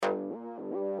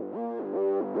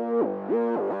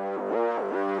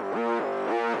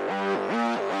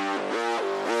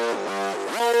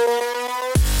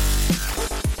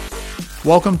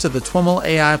Welcome to the TWIML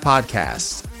AI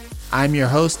Podcast. I'm your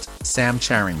host, Sam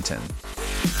Charrington.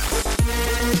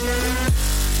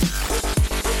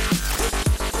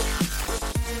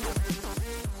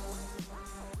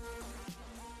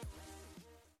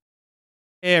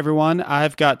 Hey everyone,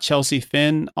 I've got Chelsea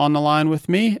Finn on the line with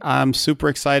me. I'm super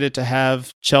excited to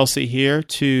have Chelsea here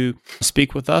to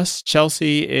speak with us.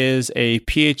 Chelsea is a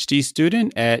PhD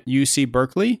student at UC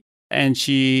Berkeley, and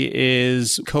she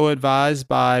is co-advised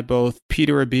by both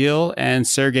Peter Abbeel and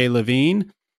Sergey Levine.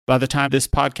 By the time this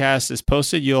podcast is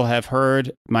posted, you'll have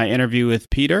heard my interview with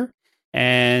Peter,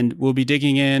 and we'll be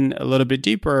digging in a little bit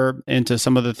deeper into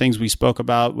some of the things we spoke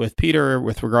about with Peter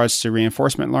with regards to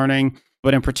reinforcement learning.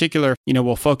 But in particular,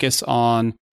 we'll focus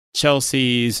on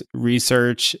Chelsea's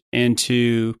research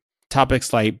into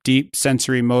topics like deep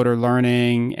sensory motor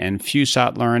learning and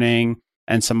few-shot learning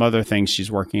and some other things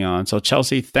she's working on. So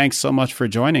Chelsea, thanks so much for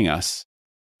joining us.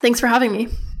 Thanks for having me.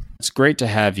 It's great to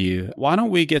have you. Why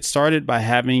don't we get started by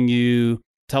having you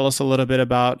tell us a little bit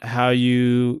about how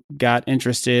you got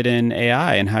interested in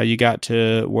AI and how you got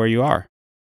to where you are?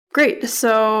 Great.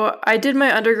 So I did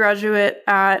my undergraduate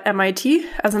at MIT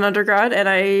as an undergrad, and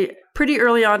I pretty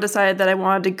early on decided that I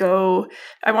wanted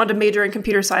to major in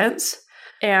computer science.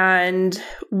 And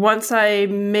once I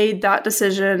made that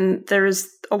decision, there's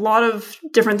a lot of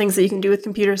different things that you can do with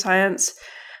computer science,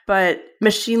 but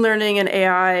machine learning and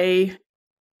AI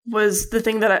was the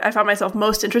thing that I found myself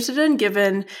most interested in,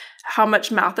 given how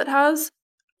much math it has.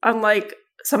 Unlike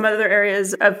some other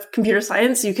areas of computer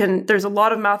science, there's a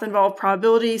lot of math involved,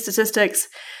 probability, statistics,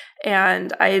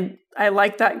 and I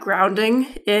like that grounding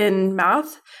in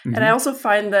math. Mm-hmm. And I also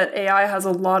find that AI has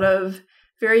a lot of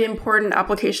very important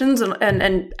applications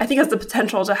and I think has the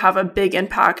potential to have a big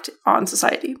impact on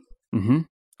society. Mm-hmm.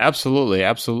 Absolutely.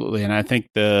 And I think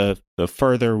the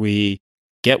further we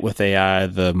get with AI,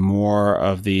 the more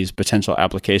of these potential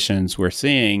applications we're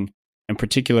seeing. In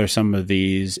particular, some of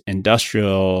these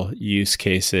industrial use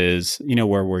cases,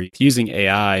 where we're using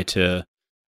AI to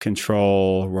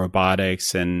control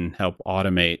robotics and help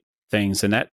automate things.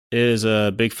 And that is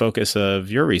a big focus of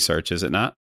your research, is it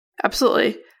not?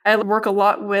 Absolutely. I work a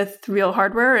lot with real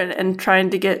hardware and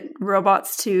trying to get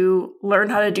robots to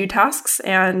learn how to do tasks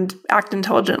and act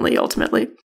intelligently, ultimately.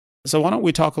 So why don't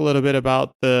we talk a little bit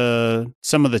about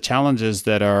some of the challenges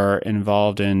that are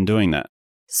involved in doing that?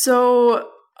 So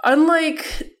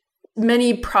unlike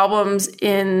many problems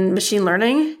in machine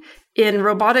learning, in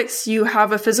robotics, you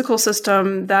have a physical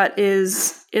system that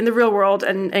is in the real world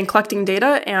and collecting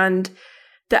data, and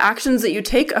the actions that you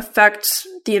take affect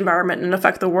the environment and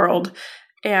affect the world,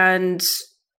 and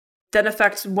then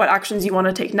affect what actions you want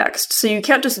to take next. So you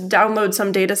can't just download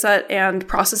some data set and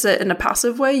process it in a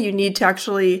passive way. You need to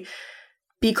actually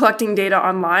be collecting data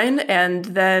online and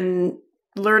then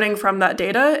learning from that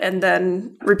data and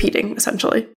then repeating,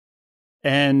 essentially.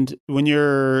 And when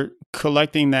you're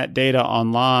collecting that data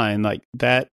online, like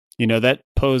that, that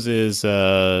poses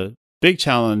a big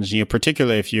challenge,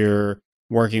 particularly if you're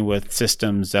working with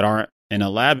systems that aren't in a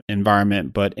lab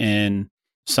environment, but in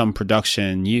some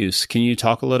production use. Can you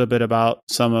talk a little bit about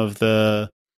some of the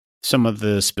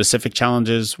specific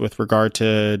challenges with regard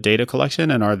to data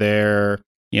collection? And are there,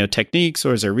 techniques,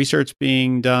 or is there research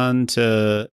being done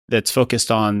that's focused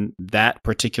on that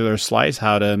particular slice,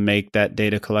 how to make that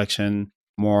data collection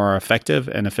more effective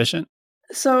and efficient?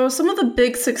 So some of the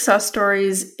big success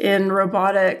stories in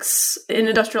robotics, in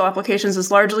industrial applications, has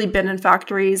largely been in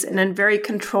factories and in very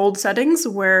controlled settings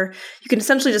where you can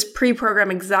essentially just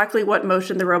pre-program exactly what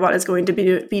motion the robot is going to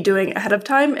be doing ahead of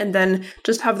time, and then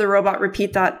just have the robot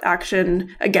repeat that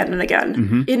action again and again.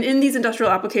 Mm-hmm. In these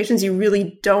industrial applications, you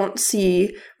really don't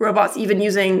see robots even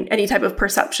using any type of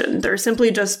perception. They're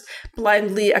simply just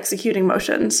blindly executing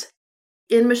motions.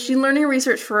 In machine learning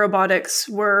research for robotics,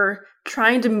 we're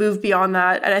trying to move beyond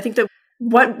that. And I think that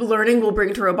what learning will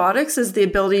bring to robotics is the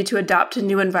ability to adapt to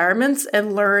new environments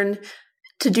and learn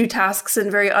to do tasks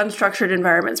in very unstructured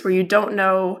environments where you don't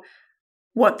know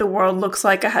what the world looks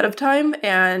like ahead of time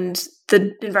and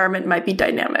the environment might be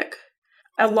dynamic.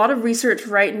 A lot of research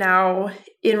right now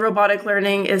in robotic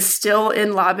learning is still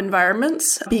in lab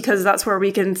environments because that's where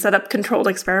we can set up controlled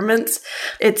experiments.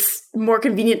 It's more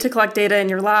convenient to collect data in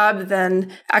your lab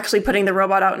than actually putting the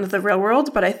robot out into the real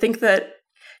world. But I think that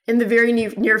in the very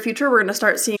near future, we're going to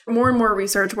start seeing more and more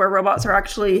research where robots are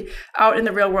actually out in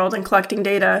the real world and collecting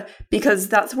data, because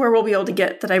that's where we'll be able to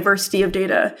get the diversity of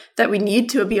data that we need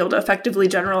to be able to effectively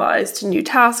generalize to new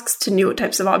tasks, to new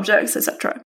types of objects,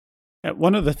 etc.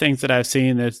 One of the things that I've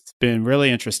seen that's been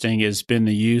really interesting has been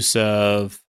the use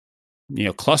of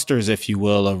clusters, if you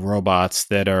will, of robots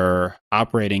that are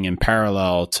operating in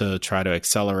parallel to try to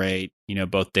accelerate,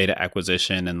 both data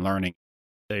acquisition and learning.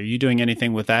 Are you doing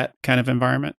anything with that kind of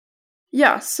environment?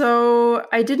 Yeah, so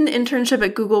I did an internship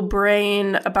at Google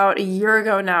Brain about a year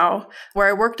ago now, where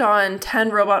I worked on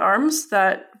 10 robot arms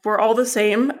that were all the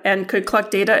same and could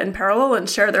collect data in parallel and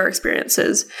share their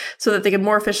experiences so that they could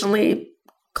more efficiently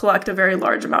collect a very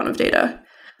large amount of data.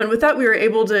 And with that, we were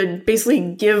able to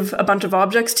basically give a bunch of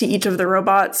objects to each of the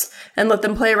robots and let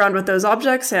them play around with those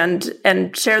objects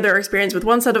and share their experience with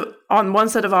one set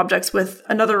of objects with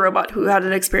another robot who had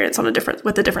an experience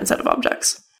with a different set of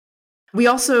objects. We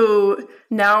also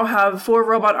now have 4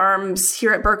 robot arms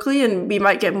here at Berkeley, and we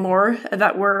might get more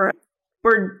that we're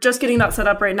just getting that set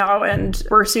up right now, and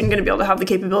we're soon going to be able to have the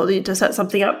capability to set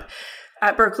something up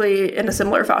at Berkeley in a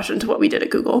similar fashion to what we did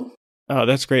at Google. Oh,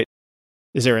 that's great.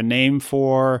 Is there a name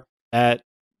for that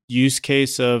use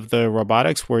case of the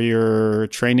robotics where you're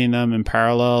training them in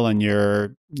parallel and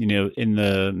you're, in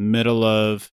the middle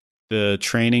of the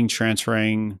training,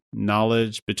 transferring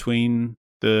knowledge between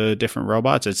the different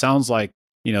robots? It sounds like,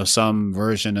 some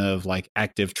version of like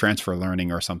active transfer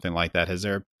learning or something like that. Is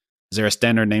there a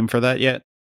standard name for that yet?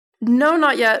 No,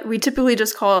 not yet. We typically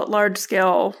just call it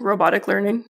large-scale robotic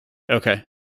learning. Okay.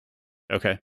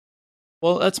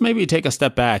 Well, let's maybe take a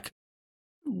step back.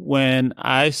 When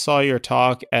I saw your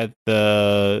talk at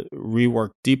the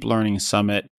Rework Deep Learning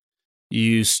Summit,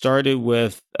 you started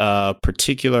with a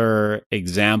particular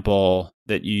example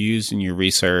that you used in your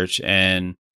research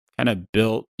and kind of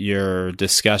built your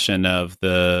discussion of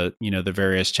the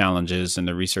various challenges and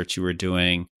the research you were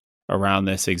doing around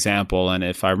this example. And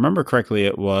if I remember correctly,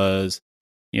 it was,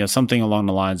 something along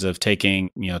the lines of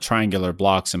taking, triangular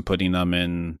blocks and putting them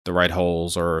in the right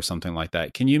holes or something like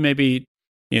that. Can you maybe,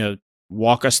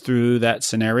 walk us through that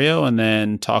scenario and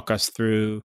then talk us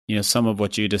through, some of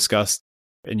what you discussed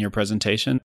in your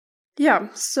presentation? Yeah.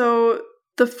 So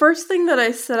the first thing that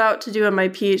I set out to do in my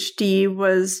PhD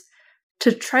was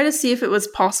to try to see if it was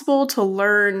possible to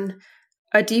learn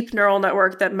a deep neural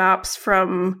network that maps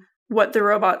from what the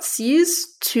robot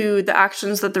sees to the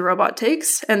actions that the robot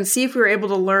takes, and see if we were able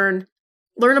to learn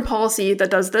a policy that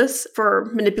does this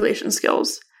for manipulation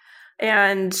skills.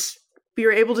 And we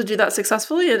were able to do that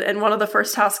successfully. And one of the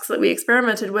first tasks that we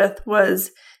experimented with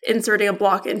was inserting a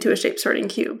block into a shape sorting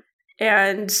cube.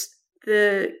 And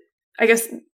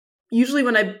usually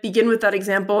when I begin with that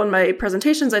example in my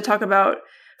presentations, I talk about,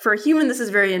 for a human, this is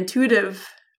very intuitive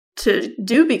to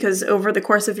do because over the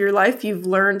course of your life, you've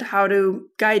learned how to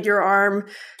guide your arm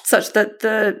such that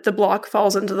the block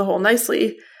falls into the hole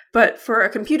nicely. But for a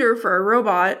computer, for a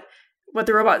robot, what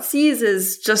the robot sees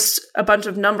is just a bunch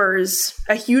of numbers,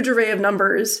 a huge array of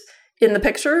numbers in the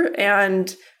picture.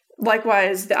 And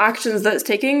likewise, the actions that it's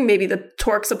taking, maybe the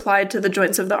torques applied to the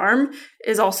joints of the arm,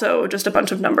 is also just a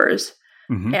bunch of numbers.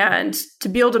 Mm-hmm. And to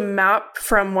be able to map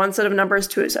from one set of numbers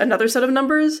to another set of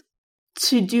numbers,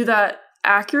 to do that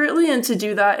accurately and to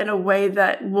do that in a way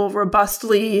that will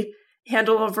robustly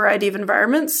handle a variety of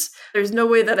environments, there's no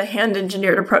way that a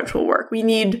hand-engineered approach will work. We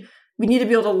need to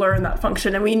be able to learn that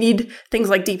function, and we need things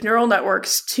like deep neural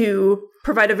networks to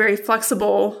provide a very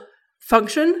flexible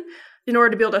function in order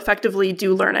to be able to effectively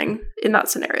do learning in that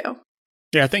scenario.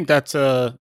 Yeah, I think that's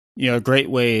a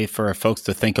great way for folks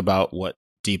to think about what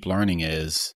deep learning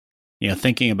is,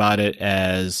 thinking about it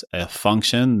as a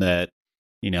function that,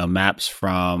 maps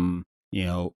from,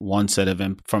 from a set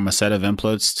of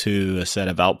inputs to a set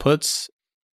of outputs.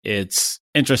 It's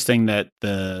interesting that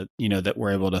that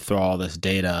we're able to throw all this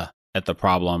data at the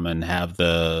problem and have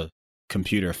the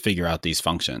computer figure out these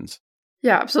functions.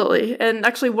 Yeah, absolutely. And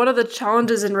actually, one of the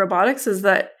challenges in robotics is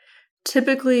that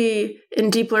typically in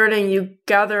deep learning, you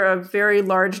gather a very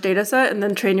large data set and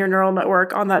then train your neural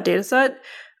network on that data set.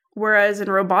 Whereas in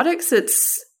robotics,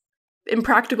 it's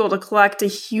impractical to collect a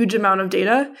huge amount of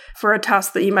data for a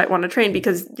task that you might want to train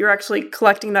because you're actually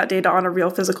collecting that data on a real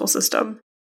physical system.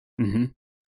 Mm-hmm.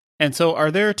 And so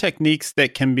are there techniques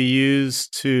that can be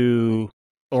used to,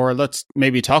 or let's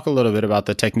maybe talk a little bit about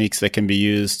the techniques that can be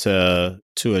used to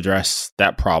address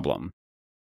that problem?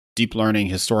 Deep learning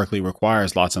historically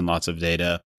requires lots and lots of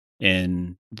data.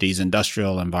 In these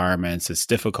industrial environments, it's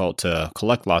difficult to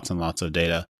collect lots and lots of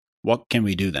data. What can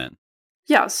we do then?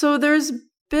 Yeah, so there's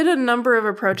been a number of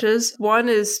approaches. One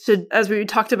is to, as we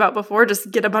talked about before,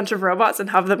 just get a bunch of robots and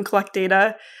have them collect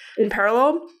data in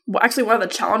parallel. Well, actually, one of the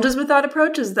challenges with that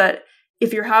approach is that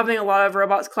if you're having a lot of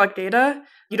robots collect data,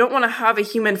 you don't want to have a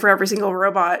human for every single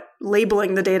robot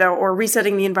labeling the data or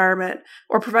resetting the environment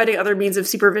or providing other means of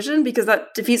supervision because that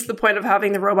defeats the point of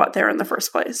having the robot there in the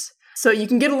first place. So you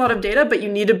can get a lot of data, but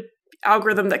you need an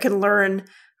algorithm that can learn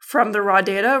from the raw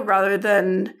data rather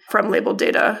than from labeled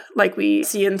data, like we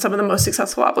see in some of the most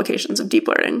successful applications of deep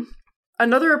learning.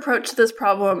 Another approach to this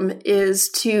problem is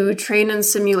to train in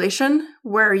simulation,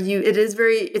 where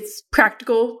it's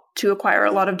practical to acquire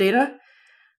a lot of data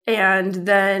and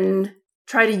then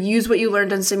try to use what you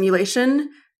learned in simulation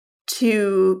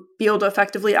to be able to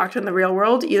effectively act in the real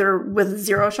world, either with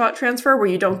zero-shot transfer, where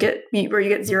you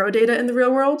get zero data in the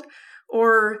real world,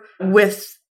 or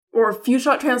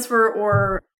few-shot transfer,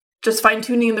 or just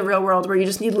fine-tuning in the real world, where you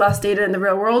just need less data in the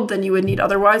real world than you would need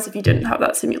otherwise if you didn't have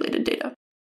that simulated data.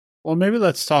 Well, maybe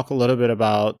let's talk a little bit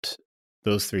about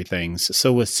those three things.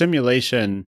 So with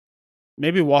simulation,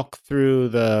 maybe walk through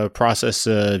the process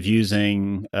of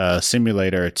using a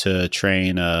simulator to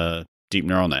train a deep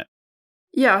neural net.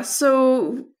 Yeah,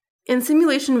 so in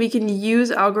simulation, we can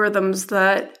use algorithms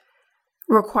that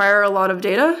require a lot of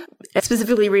data,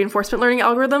 specifically reinforcement learning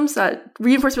algorithms.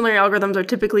 Reinforcement learning algorithms are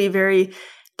typically very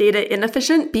data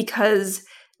inefficient because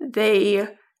they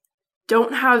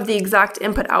don't have the exact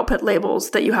input-output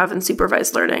labels that you have in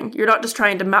supervised learning. You're not just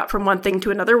trying to map from one thing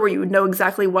to another where you would know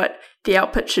exactly what the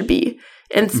output should be.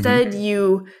 Instead,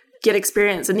 you get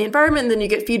experience in the environment, and then you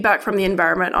get feedback from the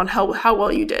environment on how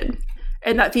well you did.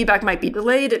 And that feedback might be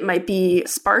delayed, it might be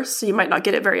sparse, so you might not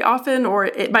get it very often, or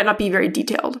it might not be very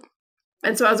detailed.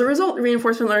 And so as a result,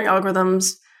 reinforcement learning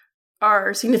algorithms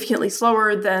are significantly slower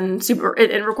and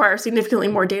require significantly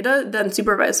more data than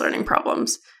supervised learning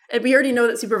problems. And we already know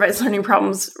that supervised learning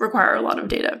problems require a lot of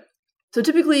data. So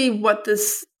typically what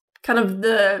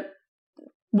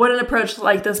an approach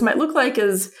like this might look like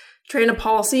is train a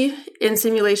policy in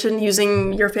simulation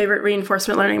using your favorite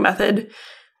reinforcement learning method,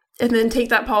 and then take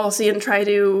that policy and try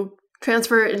to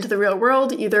transfer it into the real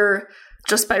world, either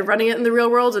just by running it in the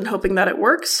real world and hoping that it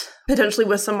works, potentially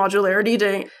with some modularity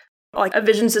to like a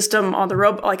vision system on the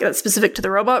robot, like that's specific to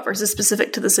the robot versus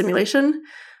specific to the simulation,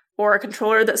 or a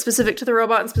controller that's specific to the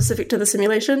robot and specific to the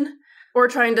simulation, or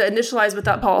trying to initialize with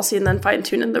that policy and then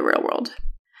fine-tune in the real world.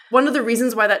 One of the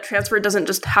reasons why that transfer doesn't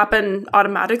just happen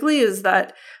automatically is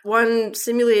that one,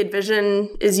 simulated vision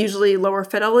is usually lower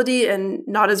fidelity and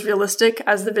not as realistic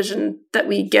as the vision that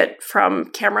we get from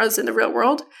cameras in the real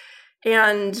world.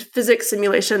 And physics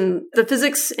simulation, the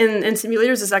physics in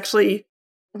simulators is actually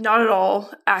not at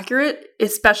all accurate,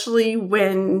 especially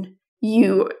when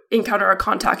you encounter a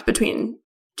contact between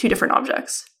two different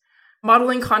objects.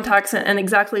 Modeling contacts and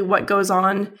exactly what goes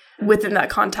on within that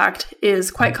contact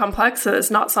is quite complex, so it's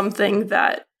not something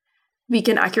that we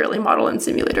can accurately model in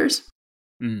simulators.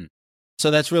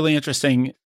 So that's really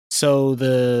interesting. So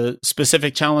the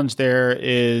specific challenge there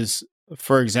is,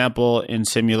 for example, in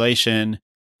simulation,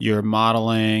 you're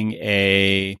modeling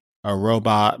a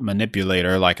robot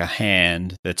manipulator, like a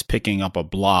hand that's picking up a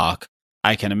block.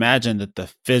 I can imagine that the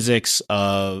physics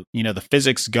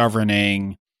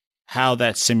governing how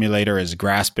that simulator is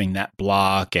grasping that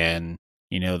block, and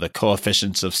the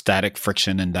coefficients of static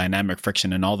friction and dynamic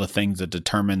friction and all the things that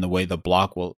determine the way the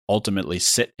block will ultimately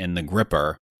sit in the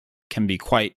gripper can be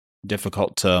quite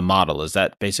difficult to model. Is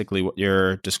that basically what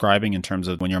you're describing in terms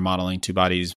of when you're modeling two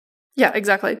bodies? Yeah,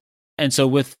 exactly. And so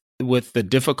with the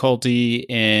difficulty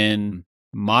in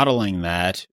modeling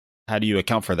that, how do you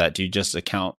account for that? Do you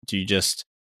just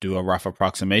do a rough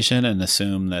approximation and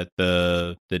assume that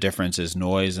the difference is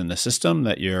noise in the system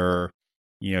that your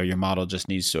model just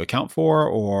needs to account for,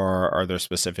 or are there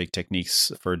specific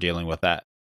techniques for dealing with that?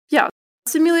 Yeah,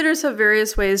 simulators have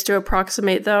various ways to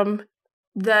approximate them.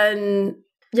 Then,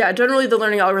 yeah, generally the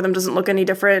learning algorithm doesn't look any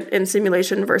different in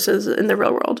simulation versus in the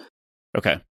real world.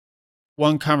 Okay.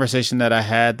 One conversation that I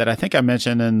had that I think I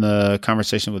mentioned in the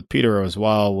conversation with Peter as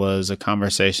well was a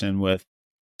conversation with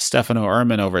Stefano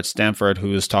Ehrman over at Stanford, who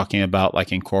was talking about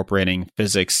like incorporating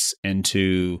physics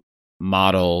into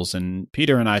models. And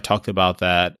Peter and I talked about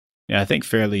that, I think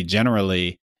fairly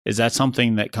generally. Is that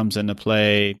something that comes into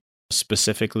play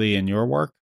specifically in your work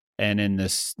and in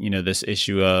this, this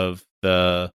issue of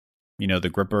the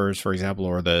grippers, for example,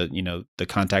 or the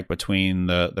contact between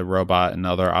the robot and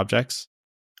other objects?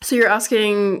 So you're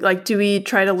asking, like, do we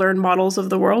try to learn models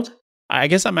of the world? I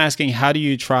guess I'm asking, how do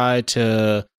you try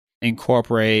to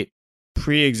incorporate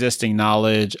pre-existing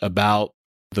knowledge about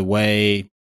the way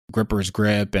grippers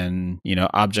grip and,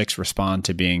 objects respond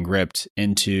to being gripped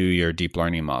into your deep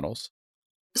learning models?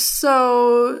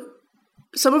 So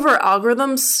some of our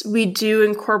algorithms, we do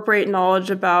incorporate knowledge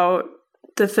about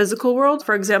the physical world.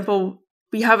 For example,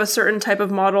 we have a certain type of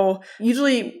model.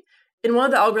 Usually in one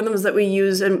of the algorithms that we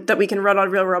use and that we can run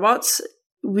on real robots,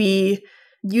 we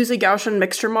use a Gaussian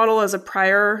mixture model as a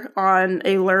prior on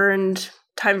a learned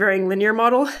time-varying linear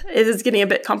model. It is getting a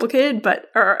bit complicated,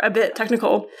 or a bit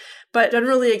technical, but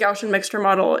generally a Gaussian mixture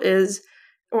model is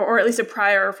or at least a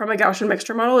prior from a Gaussian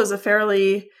mixture model, is a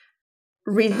fairly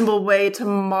reasonable way to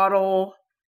model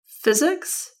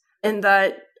physics, in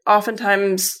that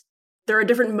oftentimes there are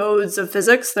different modes of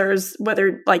physics. There's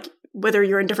whether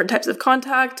you're in different types of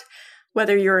contact,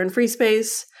 whether you're in free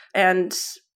space, and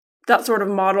that sort of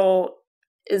model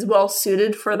is well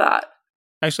suited for that.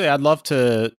 Actually, I'd love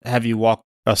to have you walk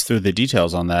us through the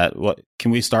details on that.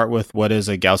 Can we start with what is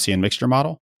a Gaussian mixture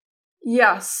model?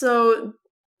 Yeah, so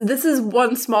this is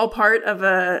one small part of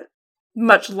a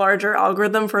much larger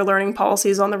algorithm for learning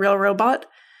policies on the real robot.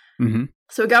 Mm-hmm.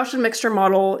 So a Gaussian mixture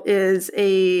model is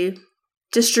a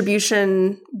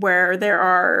distribution where there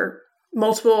are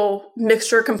multiple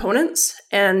mixture components,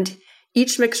 and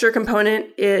each mixture component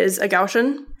is a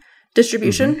Gaussian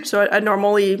distribution, so a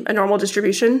normal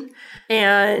distribution.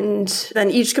 And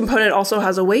then each component also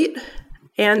has a weight.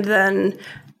 And then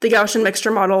the Gaussian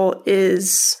mixture model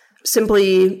is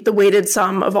simply the weighted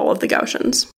sum of all of the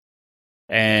Gaussians.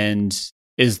 And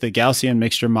is the Gaussian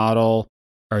mixture model,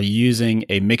 are you using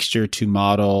a mixture to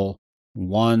model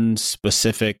one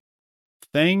specific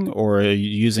thing, or are you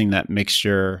using that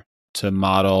mixture to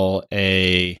model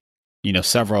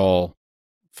several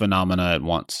phenomena at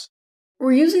once?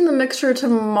 We're using the mixture to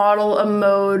model a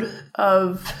mode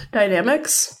of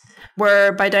dynamics,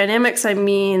 where by dynamics I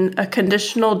mean a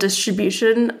conditional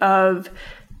distribution of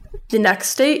the next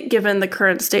state given the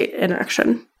current state in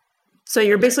action. So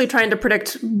you're basically trying to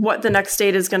predict what the next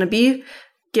state is going to be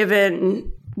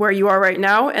given where you are right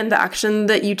now and the action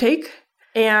that you take.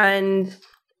 And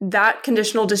that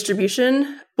conditional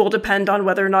distribution will depend on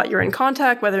whether or not you're in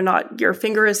contact, whether or not your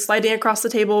finger is sliding across the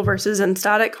table versus in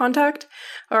static contact,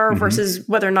 or versus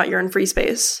whether or not you're in free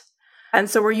space. And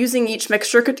so we're using each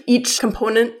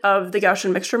component of the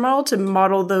Gaussian mixture model to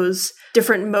model those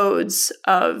different modes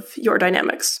of your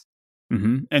dynamics.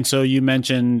 Mm-hmm. And so you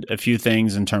mentioned a few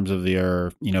things in terms of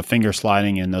your, finger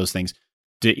sliding and those things.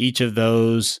 Do each of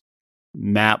those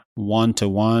map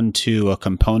one-to-one to a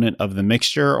component of the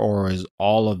mixture, or is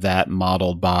all of that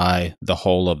modeled by the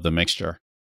whole of the mixture?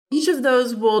 Each of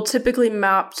those will typically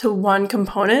map to one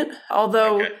component,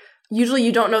 although usually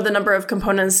you don't know the number of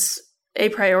components a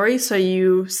priori, so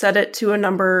you set it to a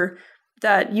number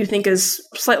that you think is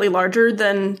slightly larger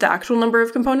than the actual number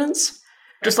of components,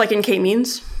 just like in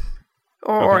k-means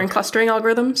or in clustering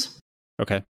algorithms.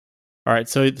 Okay. All right.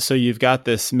 So you've got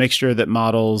this mixture that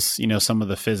models, some of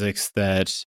the physics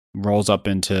that rolls up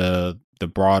into the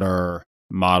broader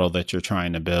model that you're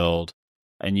trying to build.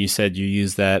 And you said you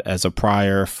use that as a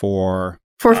prior for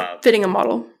fitting a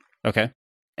model. Okay.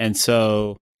 And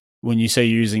so when you say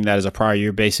you're using that as a prior,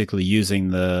 you're basically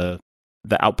using the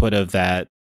output of that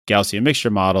Gaussian mixture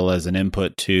model as an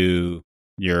input to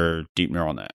your deep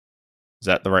neural net. Is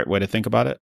that the right way to think about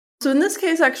it? So in this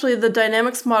case, actually, the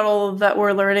dynamics model that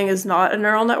we're learning is not a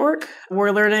neural network. We're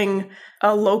learning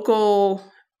a local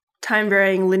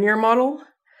time-varying linear model,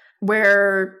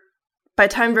 where by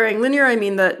time-varying linear, I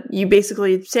mean that you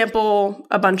basically sample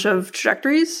a bunch of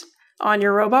trajectories on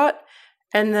your robot,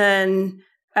 and then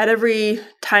at every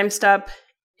time step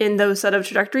in those set of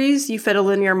trajectories, you fit a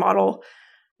linear model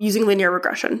using linear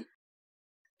regression.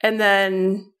 And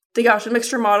then the Gaussian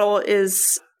mixture model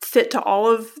is fit to all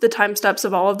of the time steps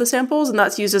of all of the samples, and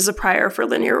that's used as a prior for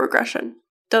linear regression,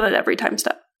 done at every time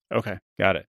step. Okay,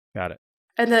 got it.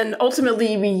 And then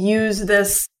ultimately we use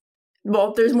this,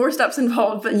 there's more steps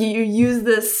involved, but you use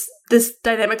this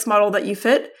dynamics model that you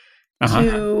fit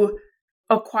to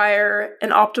acquire an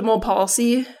optimal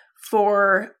policy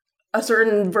for a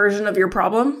certain version of your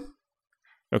problem.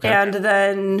 Okay. And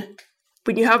then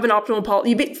when you have an optimal policy,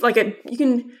 you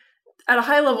can, at a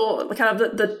high level, kind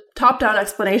of the top-down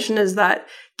explanation is that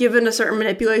given a certain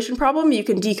manipulation problem, you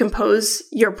can decompose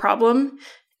your problem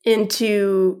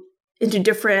into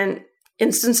different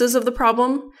instances of the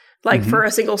problem, like for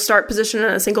a single start position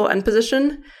and a single end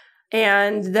position.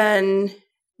 And then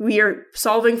we are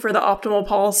solving for the optimal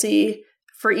policy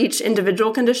for each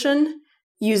individual condition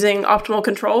using optimal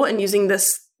control and using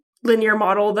this linear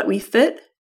model that we fit.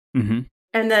 Mm-hmm.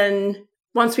 And then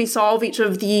once we solve each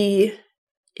of the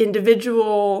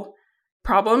individual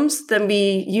problems, then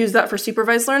we use that for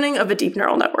supervised learning of a deep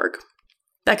neural network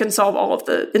that can solve all of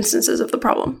the instances of the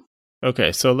problem.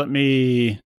 Okay, so let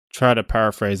me try to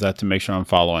paraphrase that to make sure I'm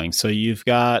following. So you've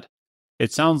got,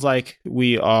 it sounds like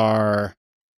we are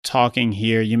talking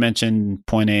here, you mentioned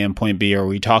point A and point B. Are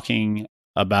we talking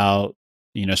about,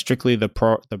 strictly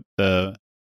the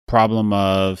problem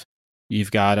of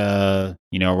you've got a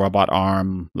robot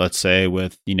arm, let's say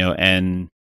with, n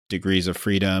degrees of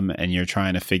freedom, and you're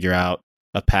trying to figure out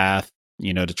a path,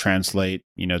 to translate,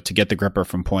 to get the gripper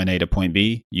from point A to point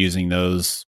B using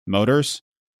those motors?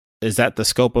 Is that the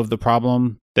scope of the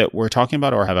problem that we're talking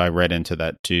about, or have I read into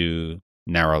that too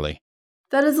narrowly?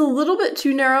 That is a little bit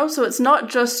too narrow. So it's not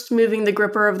just moving the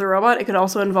gripper of the robot. It could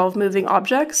also involve moving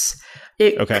objects.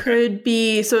 It could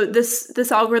be, so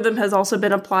this algorithm has also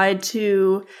been applied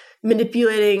to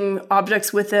manipulating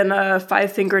objects within a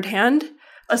 5-fingered hand.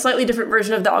 A slightly different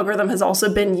version of the algorithm has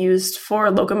also been used for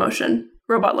locomotion,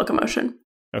 robot locomotion.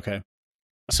 Okay.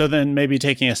 So then maybe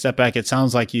taking a step back, it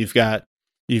sounds like you've got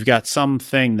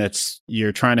something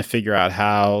you're trying to figure out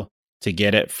how to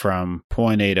get it from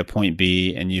point A to point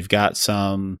B, and you've got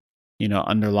some,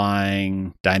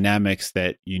 underlying dynamics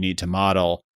that you need to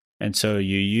model. And so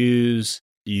you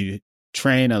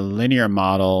train a linear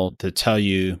model to tell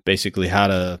you basically how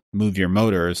to move your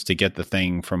motors to get the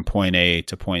thing from point A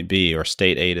to point B, or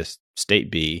state A to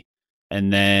state B.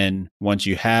 And then once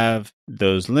you have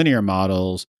those linear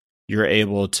models, you're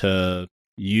able to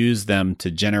use them to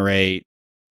generate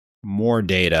more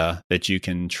data that you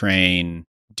can train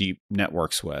deep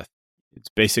networks with. It's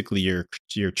basically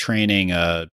you're training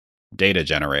a data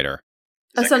generator.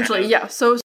 Essentially, yeah.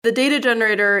 So the data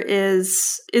generator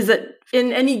is that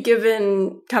in any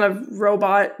given kind of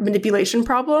robot manipulation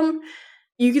problem,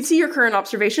 you can see your current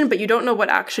observation, but you don't know what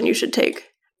action you should take.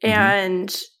 Mm-hmm.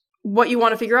 And what you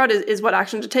want to figure out is what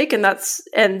action to take.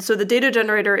 And so the data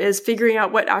generator is figuring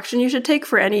out what action you should take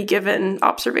for any given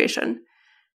observation.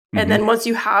 Mm-hmm. And then once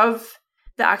you have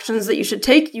the actions that you should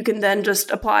take, you can then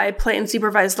just apply plain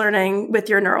supervised learning with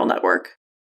your neural network.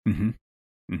 Mm-hmm.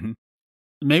 Mm-hmm.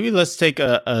 Maybe let's take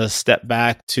a step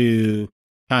back to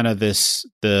kind of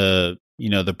the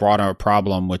broader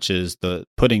problem, which is the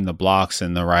putting the blocks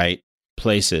in the right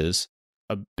places.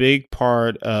 A big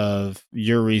part of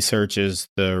your research is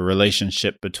the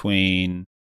relationship between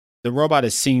the robot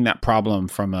is seeing that problem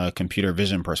from a computer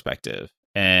vision perspective,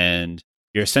 and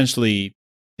you're essentially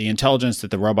the intelligence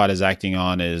that the robot is acting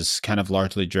on is kind of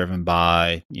largely driven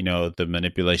by, the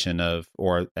manipulation of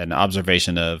or an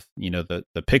observation of, the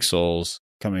pixels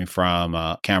coming from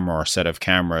a camera or set of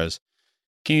cameras.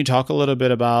 Can you talk a little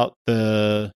bit about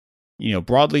the,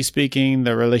 broadly speaking,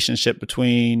 the relationship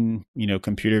between,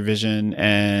 computer vision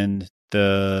and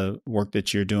the work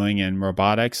that you're doing in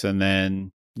robotics? And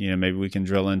then, maybe we can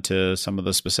drill into some of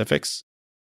the specifics.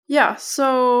 Yeah.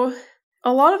 So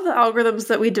a lot of the algorithms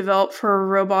that we develop for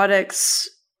robotics,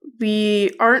 we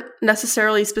aren't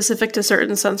necessarily specific to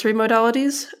certain sensory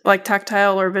modalities like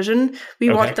tactile or vision.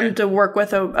 We want them to work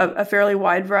with a fairly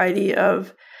wide variety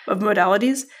of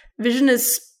modalities. Vision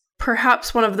is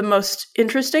perhaps one of the most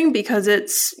interesting because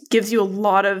it gives you a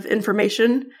lot of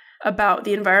information about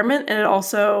the environment, and it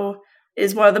also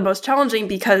is one of the most challenging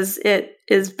because it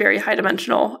is very high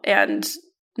dimensional and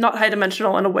not high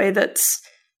dimensional in a way that's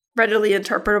readily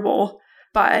interpretable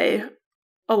by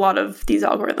a lot of these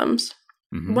algorithms.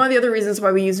 Mm-hmm. One of the other reasons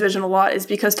why we use vision a lot is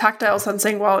because tactile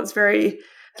sensing, while it's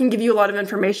can give you a lot of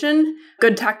information,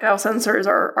 good tactile sensors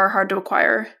are hard to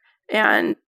acquire.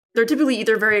 And they're typically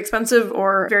either very expensive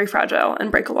or very fragile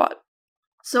and break a lot.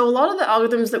 So a lot of the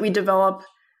algorithms that we develop,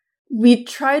 we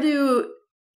try to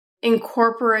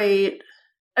incorporate,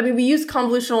 we use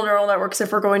convolutional neural networks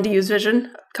if we're going to use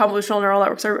vision. Convolutional neural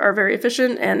networks are very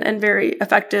efficient and very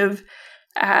effective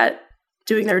at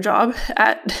doing their job,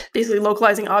 at basically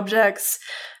localizing objects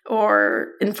or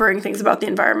inferring things about the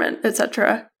environment,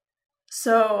 etc.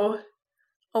 So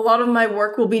a lot of my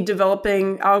work will be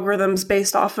developing algorithms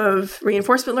based off of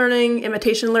reinforcement learning,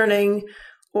 imitation learning,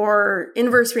 or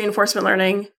inverse reinforcement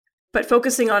learning, but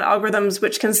focusing on algorithms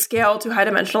which can scale to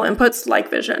high-dimensional inputs like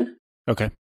vision.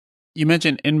 Okay. You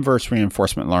mentioned inverse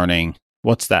reinforcement learning.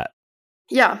 What's that?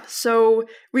 Yeah. So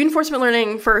reinforcement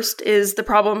learning first is the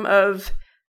problem of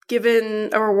given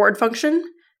a reward function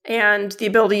and the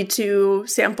ability to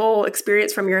sample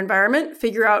experience from your environment,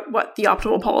 figure out what the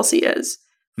optimal policy is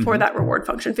for that reward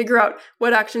function, figure out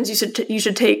what actions you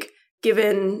should take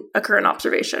given a current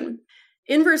observation.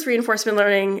 Inverse reinforcement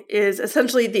learning is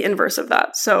essentially the inverse of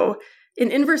that. So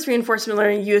in inverse reinforcement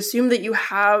learning, you assume that you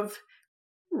have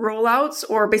rollouts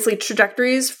or basically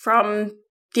trajectories from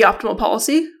the optimal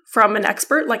policy from an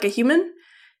expert like a human,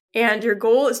 and your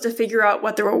goal is to figure out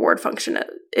what the reward function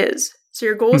is. So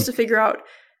your goal is to figure out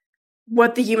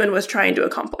what the human was trying to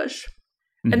accomplish.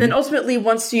 Mm-hmm. And then ultimately,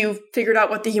 once you've figured out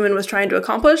what the human was trying to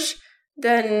accomplish,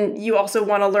 then you also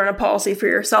want to learn a policy for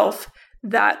yourself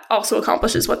that also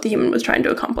accomplishes what the human was trying to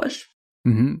accomplish.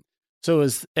 Mm-hmm. So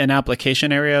is an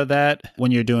application area of that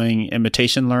when you're doing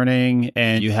imitation learning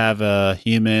and you have a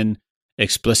human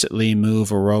explicitly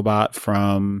move a robot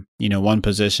from, one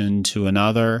position to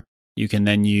another, you can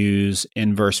then use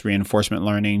inverse reinforcement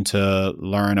learning to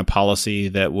learn a policy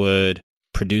that would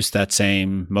produce that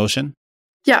same motion?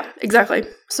 Yeah, exactly.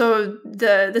 So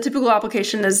the typical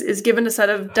application is given a set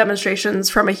of demonstrations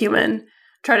from a human,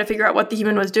 try to figure out what the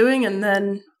human was doing, and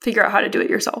then figure out how to do it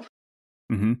yourself.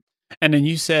 Mm-hmm. And then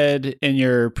you said in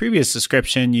your previous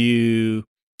description, you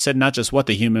said not just what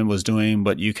the human was doing,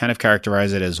 but you kind of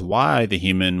characterize it as why the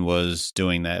human was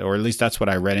doing that, or at least that's what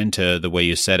I read into the way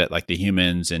you said it, like the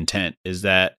human's intent. Is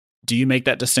that, do you make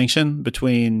that distinction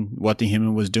between what the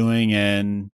human was doing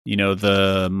and,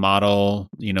 the model,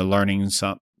 learning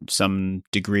some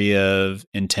degree of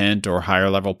intent or higher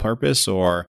level purpose,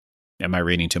 or am I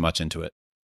reading too much into it?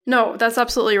 No, that's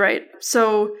absolutely right.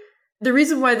 So the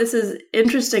reason why this is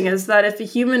interesting is that if a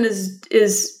human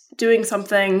is doing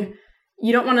something,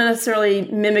 you don't want to necessarily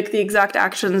mimic the exact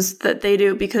actions that they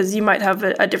do, because you might have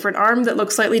a different arm that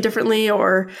looks slightly differently,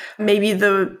 or maybe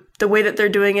the way that they're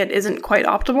doing it isn't quite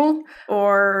optimal,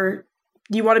 or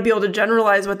you want to be able to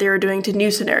generalize what they were doing to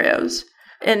new scenarios.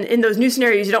 And in those new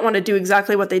scenarios, you don't want to do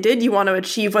exactly what they did. You want to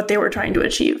achieve what they were trying to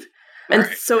achieve. And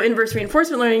so inverse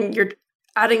reinforcement learning, you're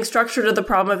adding structure to the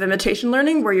problem of imitation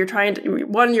learning, where you're trying to,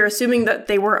 one, you're assuming that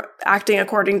they were acting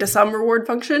according to some reward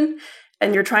function,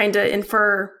 and you're trying to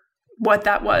infer what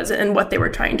that was and what they were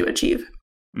trying to achieve.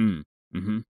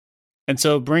 Mm-hmm. And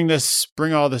so bring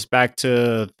all this back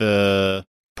to the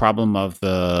problem of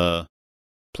the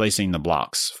placing the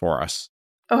blocks for us.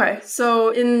 Okay,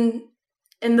 so in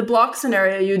the block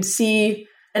scenario, you'd see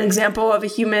an example of a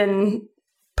human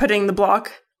putting the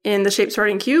block in the shape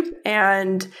sorting cube,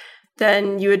 and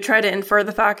then you would try to infer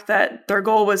the fact that their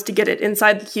goal was to get it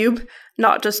inside the cube,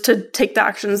 not just to take the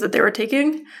actions that they were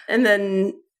taking. And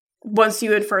then once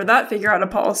you infer that, figure out a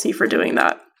policy for doing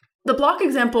that. The block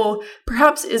example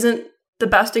perhaps isn't the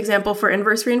best example for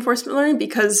inverse reinforcement learning,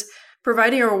 because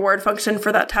providing a reward function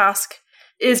for that task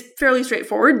is fairly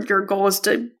straightforward. Your goal is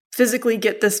to physically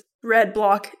get this red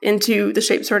block into the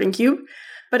shape sorting cube.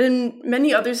 But in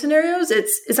many other scenarios,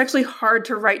 it's actually hard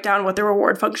to write down what the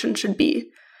reward function should be.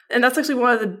 And that's actually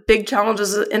one of the big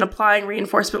challenges in applying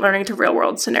reinforcement learning to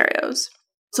real-world scenarios.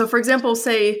 So for example,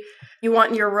 say you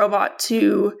want your robot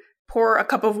to pour a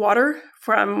cup of water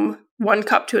from one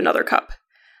cup to another cup.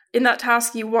 In that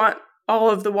task, you want all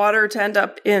of the water to end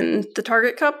up in the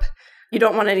target cup. You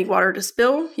don't want any water to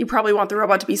spill. You probably want the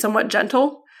robot to be somewhat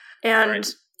gentle. And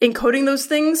encoding those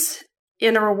things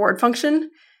in a reward function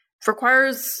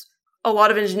requires a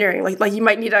lot of engineering. Like you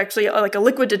might need actually like a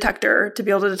liquid detector to be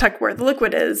able to detect where the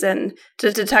liquid is and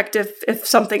to detect if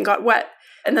something got wet.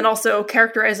 And then also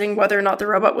characterizing whether or not the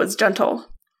robot was gentle.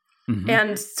 Mm-hmm.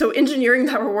 And so engineering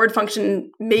that reward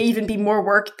function may even be more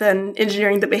work than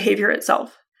engineering the behavior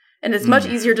itself. And it's much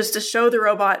easier just to show the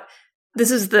robot, this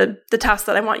is the task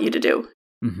that I want you to do.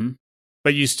 Mm-hmm.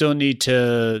 But you still need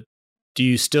to, do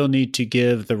you still need to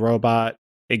give the robot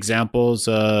examples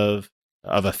of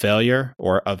a failure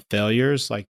or of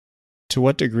failures? Like, to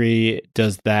what degree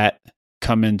does that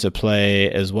come into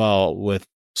play as well with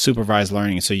supervised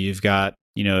learning? So you've got,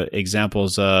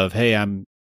 examples of, hey, I'm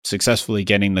successfully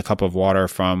getting the cup of water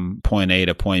from point A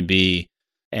to point B,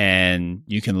 and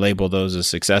you can label those as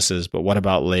successes. But what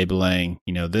about labeling,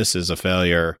 this is a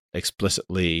failure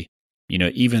explicitly,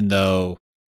 even though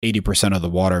 80% of the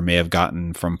water may have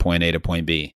gotten from point A to point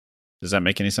B? Does that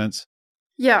make any sense?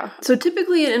 Yeah. So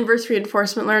typically in inverse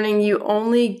reinforcement learning, you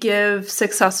only give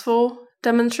successful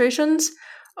demonstrations,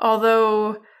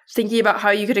 although thinking about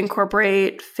how you could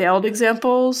incorporate failed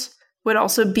examples would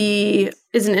also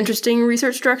is an interesting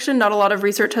research direction. Not a lot of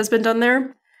research has been done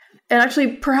there. And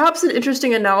actually, perhaps an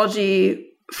interesting analogy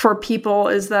for people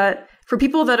is that for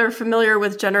people that are familiar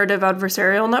with generative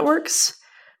adversarial networks,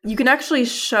 you can actually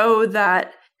show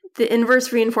that the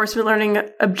inverse reinforcement learning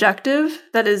objective,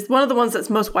 that is one of the ones that's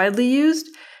most widely used,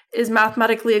 is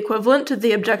mathematically equivalent to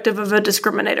the objective of a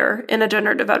discriminator in a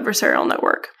generative adversarial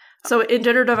network. So in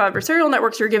generative adversarial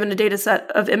networks, you're given a data set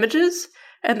of images,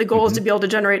 and the goal is to be able to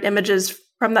generate images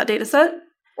from that data set,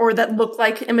 or that look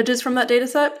like images from that data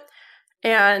set.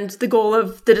 And the goal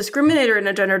of the discriminator in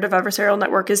a generative adversarial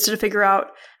network is to figure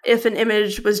out if an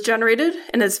image was generated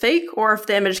and is fake, or if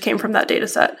the image came from that data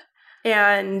set.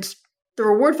 And the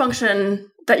reward function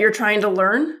that you're trying to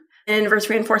learn in inverse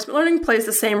reinforcement learning plays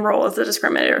the same role as the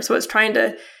discriminator. So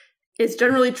it's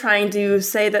generally trying to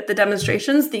say that the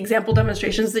demonstrations, the example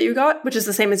demonstrations that you got, which is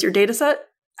the same as your data set,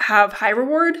 have high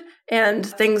reward, and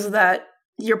things that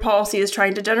your policy is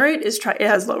trying to generate it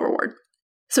has low reward.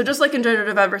 So just like in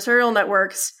generative adversarial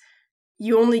networks,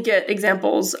 you only get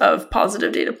examples of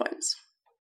positive data points.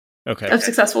 Okay. Of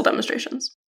successful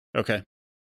demonstrations. Okay.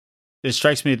 It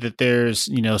strikes me that there's,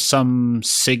 some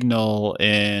signal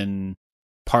in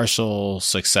partial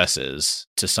successes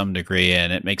to some degree,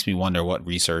 and it makes me wonder what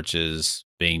research is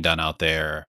being done out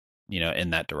there in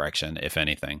that direction, if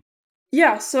anything?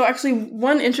 Yeah. So actually,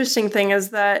 one interesting thing is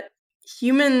that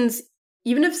humans,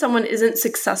 even if someone isn't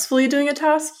successfully doing a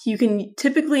task, humans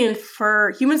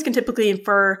can typically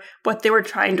infer what they were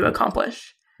trying to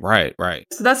accomplish. Right, right.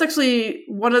 So that's actually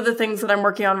one of the things that I'm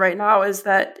working on right now is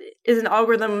an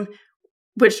algorithm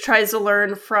which tries to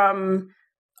learn from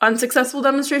unsuccessful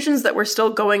demonstrations that were still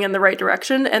going in the right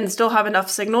direction and still have enough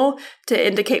signal to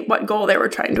indicate what goal they were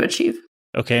trying to achieve.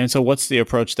 Okay, and so what's the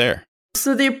approach there?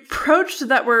 So the approach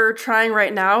that we're trying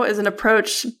right now is an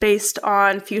approach based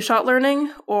on few-shot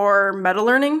learning or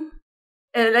meta-learning.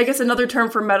 And I guess another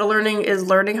term for meta-learning is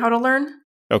learning how to learn.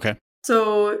 Okay.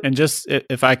 So, and just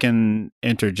if I can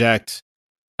interject,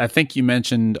 I think you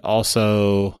mentioned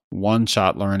also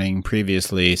one-shot learning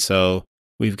previously. So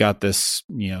we've got this,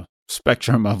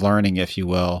 spectrum of learning, if you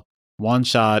will. One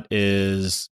shot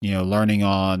is, learning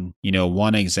on,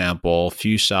 one example.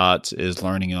 Few shots is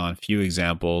learning on few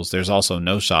examples. There's also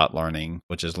no shot learning,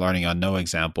 which is learning on no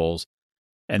examples.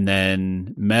 And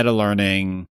then meta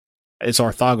learning is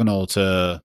orthogonal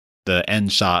to the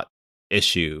end shot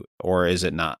issue, or is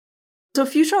it not? So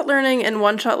few-shot learning and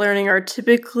one-shot learning are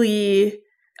typically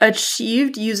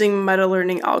achieved using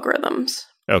meta-learning algorithms.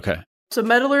 Okay. So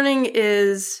meta-learning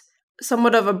is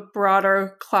somewhat of a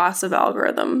broader class of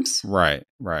algorithms. Right.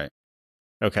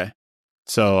 Okay.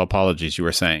 So apologies, you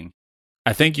were saying.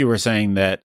 I think you were saying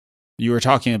that you were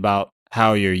talking about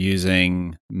how you're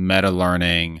using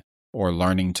meta-learning or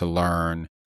learning to learn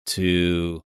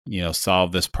to,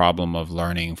 solve this problem of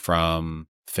learning from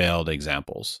failed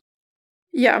examples.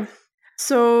 Yeah.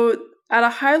 So at a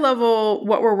high level,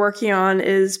 what we're working on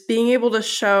is being able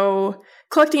to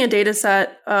collecting a data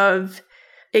set of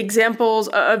examples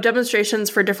of demonstrations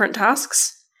for different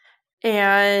tasks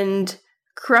and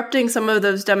corrupting some of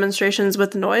those demonstrations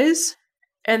with noise,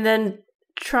 and then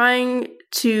trying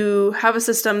to have a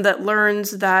system that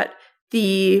learns that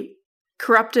the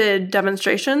corrupted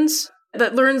demonstrations,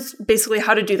 that learns basically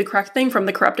how to do the correct thing from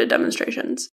the corrupted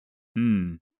demonstrations.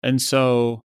 And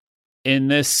so in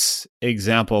this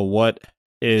example, what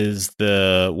is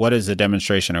the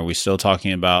demonstration? Are we still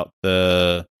talking about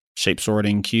the shape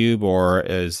sorting cube, or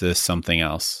is this something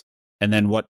else? And then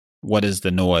what is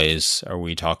the noise? Are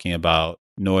we talking about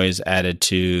noise added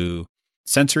to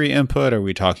sensory input? Are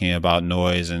we talking about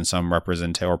noise in some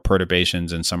or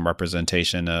perturbations in some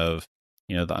representation of,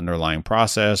 the underlying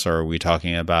process? Or are we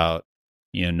talking about,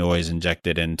 noise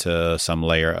injected into some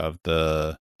layer of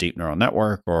the deep neural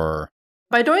network? Or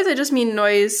by noise, I just mean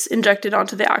noise injected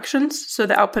onto the actions, so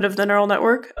the output of the neural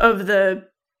network of the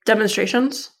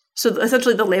demonstrations. So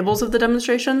essentially the labels of the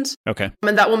demonstrations. Okay.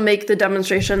 And that will make the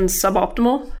demonstrations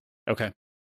suboptimal. Okay.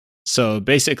 So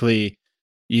basically,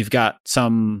 you've got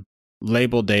some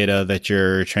label data that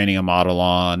you're training a model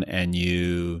on, and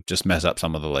you just mess up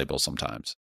some of the labels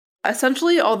sometimes.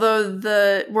 Essentially,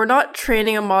 although we're not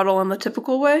training a model in the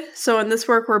typical way. So in this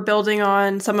work, we're building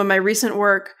on some of my recent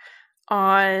work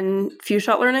on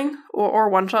few-shot learning or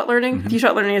one-shot learning. Mm-hmm.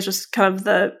 Few-shot learning is just kind of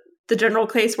the general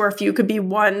case where few could be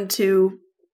 1 to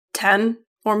 10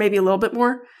 or maybe a little bit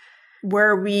more,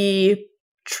 where we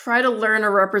try to learn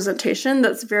a representation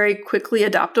that's very quickly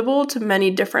adaptable to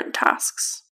many different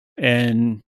tasks.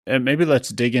 And maybe let's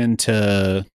dig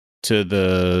into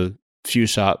the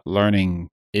few-shot learning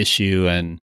issue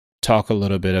and talk a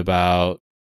little bit about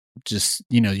just,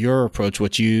 your approach,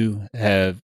 what you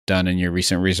have done in your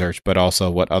recent research, but also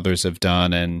what others have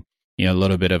done, and, a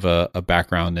little bit of a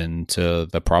background into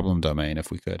the problem domain,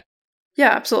 if we could.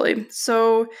 Yeah, absolutely.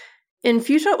 So in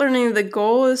few-shot learning, the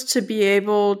goal is to be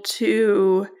able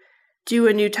to do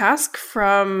a new task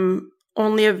from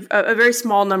only a very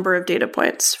small number of data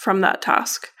points from that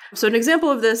task. So an example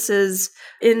of this is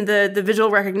in the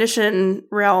visual recognition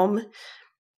realm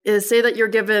is, say that you're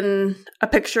given a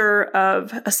picture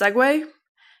of a Segway,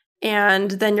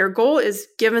 and then your goal is,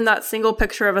 given that single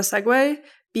picture of a Segway,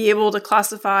 be able to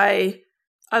classify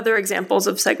other examples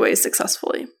of Segways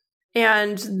successfully.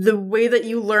 And the way that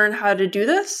you learn how to do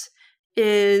this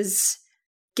is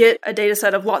get a data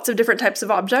set of lots of different types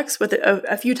of objects with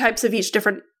a few types of each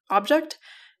different object,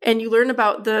 and you learn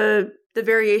about the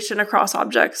variation across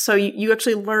objects. So you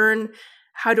actually learn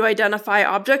how to identify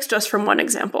objects just from one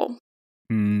example.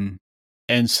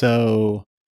 And so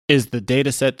is the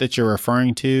data set that you're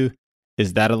referring to,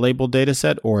 is that a labeled data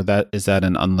set, or is that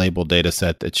an unlabeled data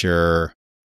set that you're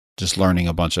just learning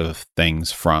a bunch of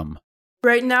things from?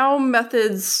 Right now,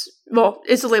 it's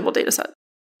a labeled data set.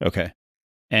 Okay.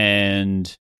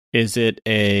 And is it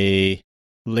a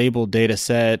labeled data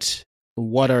set?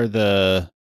 What are the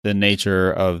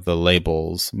nature of the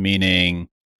labels? Meaning,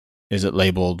 is it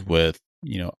labeled with,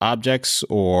 objects,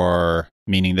 or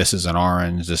meaning this is an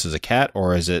orange, this is a cat,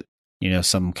 or is it,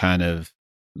 some kind of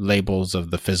labels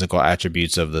of the physical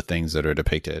attributes of the things that are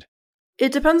depicted?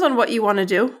 It depends on what you want to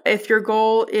do. If your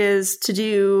goal is to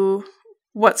do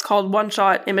what's called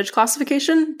one-shot image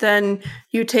classification, then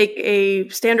you take a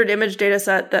standard image data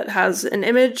set that has an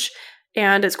image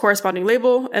and its corresponding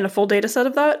label and a full data set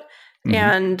of that. Mm-hmm.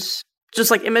 And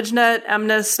just like ImageNet,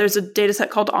 MNIST, there's a data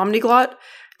set called OmniGlot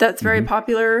that's very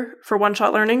popular for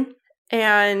one-shot learning.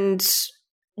 And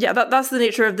yeah, that's the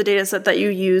nature of the data set that you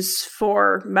use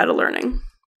for meta learning.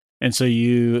 And so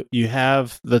you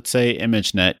have, let's say,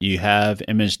 ImageNet. You have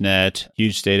ImageNet,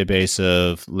 huge database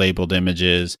of labeled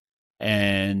images,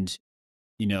 and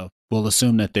we'll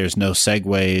assume that there's no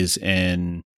segues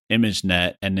in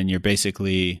ImageNet, and then you're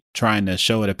basically trying to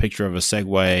show it a picture of a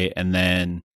segue, and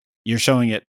then you're showing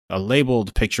it a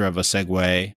labeled picture of a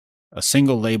segue, a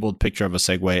single labeled picture of a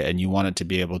segue, and you want it to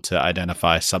be able to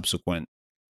identify subsequent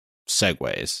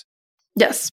segues.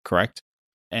 Yes. Correct?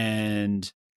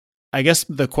 And I guess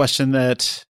the question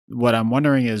that what I'm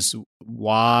wondering is,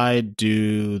 why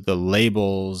do the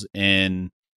labels in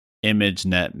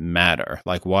ImageNet matter?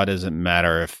 Like, why does it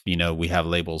matter if, we have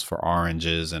labels for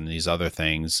oranges and these other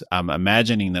things? I'm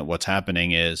imagining that what's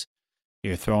happening is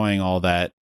you're throwing all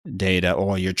that data,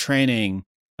 or you're training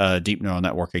a deep neural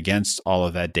network against all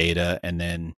of that data. And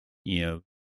then,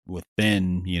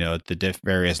 within, the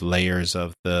various layers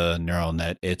of the neural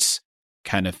net, it's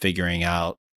kind of figuring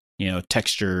out,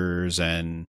 textures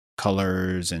and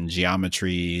colors and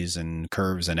geometries and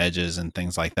curves and edges and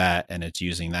things like that. And it's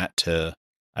using that to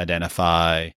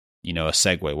identify, a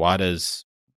segue. Why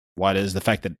does the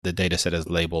fact that the data set is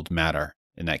labeled matter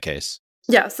in that case?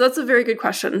 Yeah, so that's a very good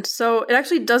question. So it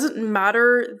actually doesn't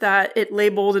matter that it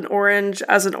labeled an orange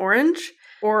as an orange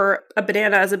or a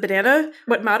banana as a banana.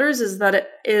 What matters is that it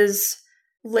is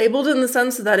labeled in the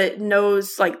sense that it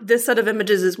knows, like, this set of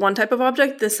images is one type of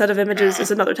object, this set of images is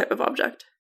another type of object.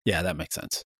 Yeah, that makes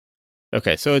sense.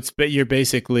 Okay, so you're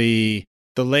basically,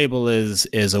 the label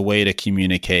is a way to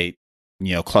communicate,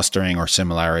 clustering or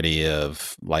similarity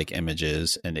of like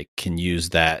images, and it can use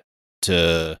that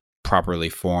to properly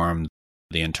form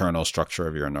the internal structure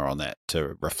of your neural net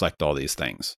to reflect all these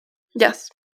things. Yes.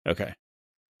 Okay.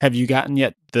 Have you gotten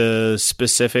yet the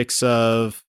specifics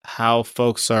of how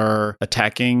folks are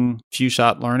attacking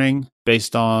few-shot learning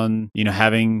based on,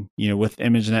 having, with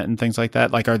ImageNet and things like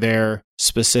that? Like, are there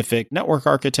specific network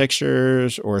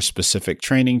architectures or specific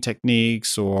training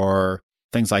techniques or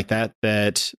things like that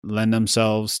that lend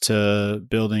themselves to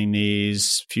building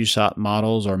these few-shot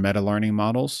models or meta-learning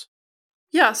models?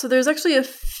 Yeah, so there's actually a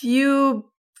few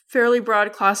fairly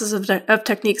broad classes of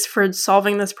techniques for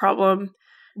solving this problem.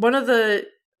 One of the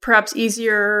perhaps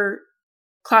easier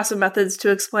class of methods to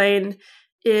explain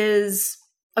is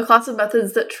a class of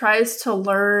methods that tries to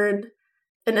learn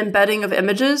an embedding of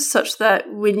images such that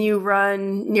when you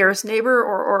run nearest neighbor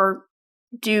or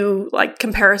do like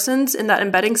comparisons in that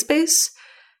embedding space,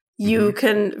 you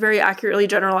can very accurately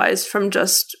generalize from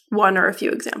just one or a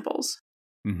few examples.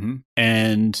 Mm-hmm.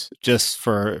 And just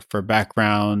for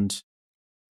background,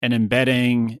 an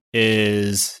embedding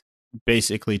is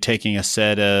basically taking a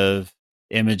set of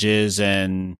images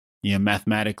and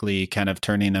mathematically kind of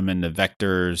turning them into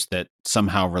vectors that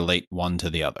somehow relate one to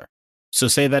the other. So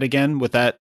say that again with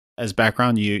that as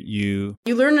background. You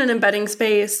learn an embedding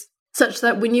space such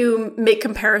that when you make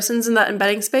comparisons in that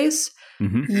embedding space,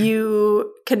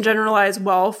 you can generalize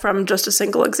well from just a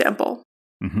single example.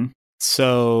 Mm-hmm.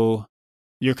 So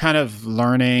you're kind of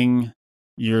learning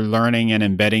an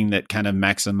embedding that kind of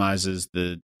maximizes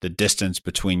the distance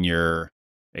between your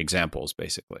examples,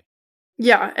 basically.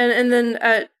 Yeah, and then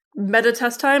at meta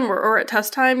test time or at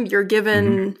test time, you're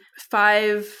given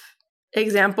 5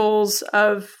 examples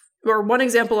of, or one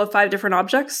example of 5 different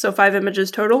objects, so 5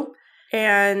 images total.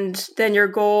 And then your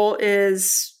goal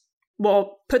is,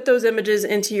 put those images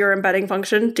into your embedding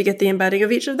function to get the embedding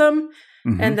of each of them.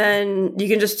 And then you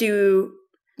can just do,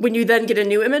 when you then get a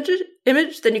new image,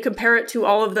 then you compare it to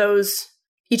all of those,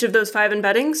 each of those 5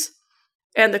 embeddings.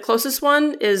 And the closest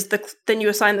one is then you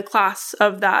assign the class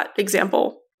of that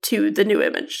example to the new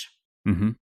image.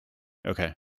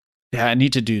 Okay. Yeah, I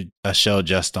need to do a show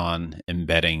just on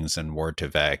embeddings and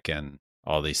Word2Vec and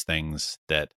all these things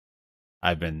that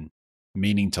I've been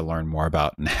meaning to learn more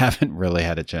about and haven't really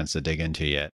had a chance to dig into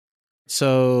yet.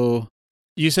 So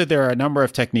you said there are a number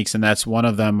of techniques, and that's one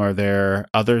of them. Are there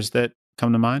others that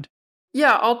come to mind?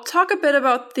 Yeah, I'll talk a bit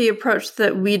about the approach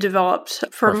that we developed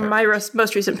for my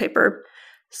most recent paper.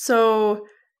 So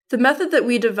the method that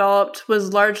we developed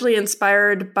was largely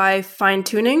inspired by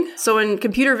fine-tuning. So in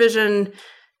computer vision,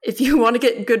 if you want to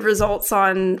get good results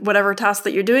on whatever task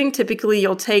that you're doing, typically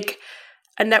you'll take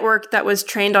a network that was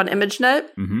trained on ImageNet,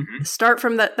 start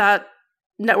from that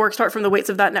network, start from the weights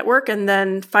of that network, and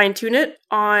then fine tune it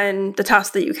on the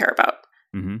task that you care about.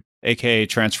 AKA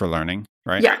transfer learning,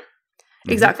 right? Yeah,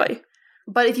 exactly.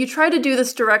 But if you try to do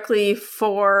this directly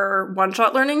for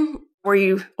one-shot learning, where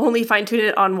you only fine tune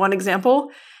it on one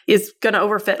example, it's going to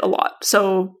overfit a lot.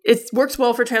 So it works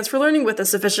well for transfer learning with a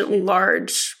sufficiently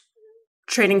large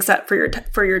training set for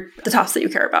the tasks that you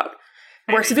care about.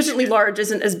 Where sufficiently large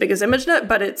isn't as big as ImageNet,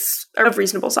 but it's of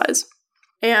reasonable size.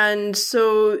 And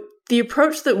so the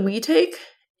approach that we take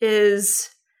is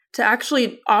to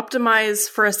actually optimize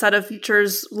for a set of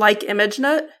features like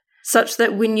ImageNet, such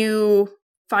that when you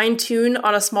fine-tune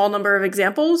on a small number of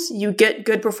examples, you get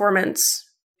good performance,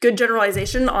 good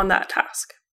generalization on that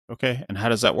task. Okay, and how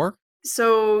does that work?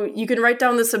 So you can write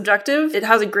down this objective. It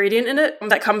has a gradient in it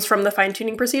that comes from the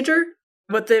fine-tuning procedure.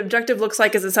 What the objective looks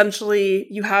like is essentially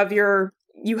you have your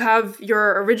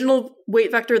original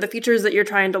weight vector, the features that you're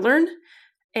trying to learn,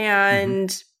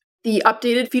 and the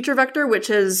updated feature vector, which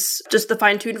is just the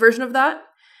fine-tuned version of that.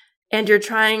 And you're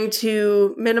trying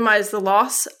to minimize the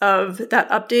loss of that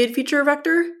updated feature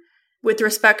vector with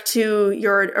respect to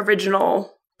your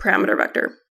original parameter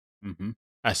vector.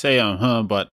 I say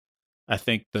but I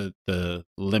think the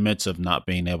limits of not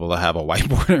being able to have a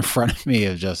whiteboard in front of me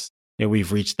is just,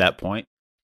 we've reached that point.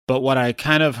 But what I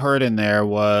kind of heard in there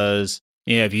was,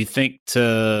 if you think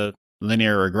to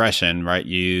linear regression, right,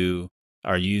 you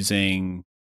are using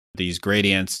these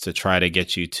gradients to try to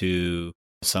get you to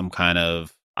some kind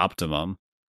of optimum,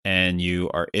 and you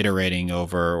are iterating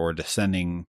over or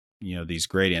descending, these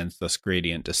gradients, thus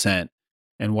gradient descent.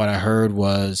 And what I heard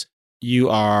was you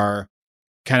are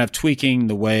kind of tweaking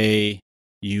the way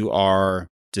you are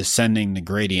descending the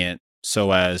gradient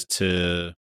so as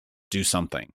to do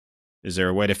something. Is there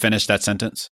a way to finish that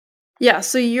sentence? Yeah,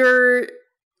 so you're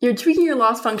tweaking your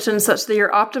loss function such that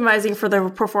you're optimizing for the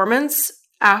performance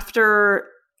after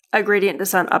a gradient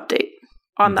descent update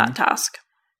on that task.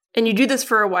 And you do this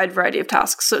for a wide variety of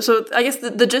tasks. So I guess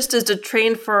the gist is to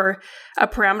train for a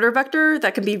parameter vector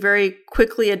that can be very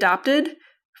quickly adapted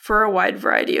for a wide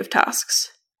variety of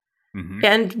tasks.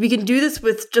 And we can do this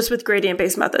with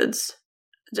gradient-based methods,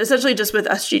 essentially just with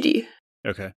SGD.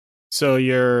 Okay. So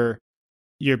you're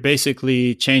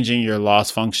basically changing your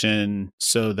loss function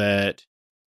so that,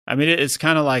 it's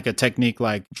kind of like a technique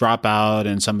like dropout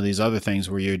and some of these other things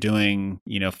where you're doing,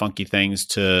 funky things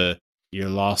to your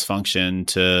loss function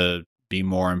to be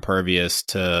more impervious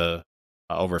to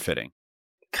overfitting.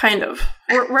 Kind of.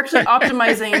 We're actually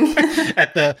optimizing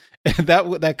at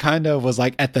that kind of was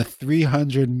like at the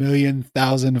 300 million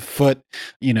thousand foot,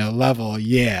 level.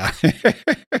 Yeah.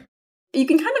 You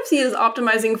can kind of see it as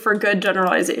optimizing for good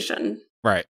generalization.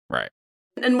 Right.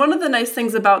 And one of the nice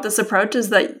things about this approach is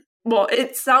that,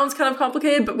 it sounds kind of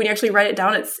complicated, but when you actually write it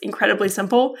down, it's incredibly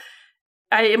simple.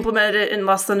 I implemented it in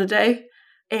less than a day.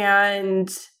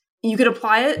 And you could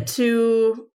apply it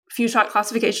to few-shot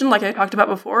classification, like I talked about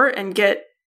before, and get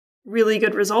really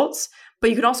good results. But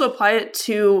you can also apply it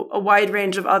to a wide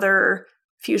range of other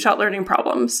few-shot learning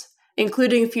problems,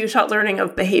 including few-shot learning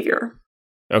of behavior.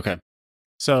 Okay.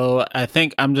 So I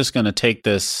think I'm just going to take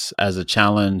this as a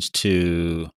challenge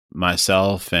to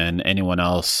myself and anyone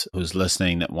else who's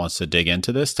listening that wants to dig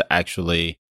into this to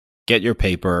actually get your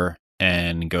paper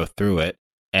and go through it.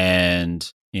 And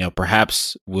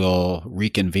perhaps we'll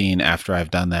reconvene after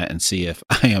I've done that and see if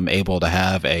I am able to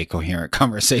have a coherent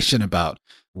conversation about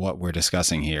what we're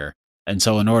discussing here. And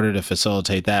so in order to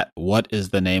facilitate that, what is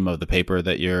the name of the paper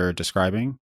that you're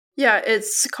describing? Yeah,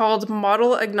 it's called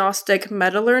Model Agnostic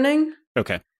Meta-Learning.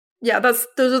 Okay. Yeah, those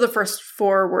are the first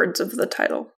 4 words of the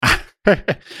title.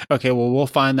 Okay, well, we'll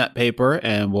find that paper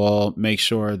and we'll make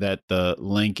sure that the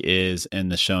link is in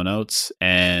the show notes.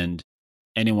 And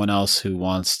anyone else who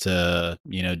wants to,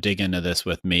 dig into this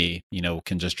with me,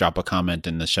 can just drop a comment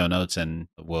in the show notes and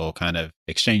we'll kind of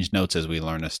exchange notes as we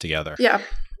learn this together. Yeah.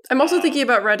 I'm also thinking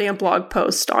about writing a blog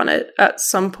post on it at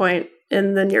some point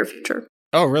in the near future.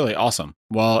 Oh, really? Awesome.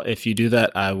 Well, if you do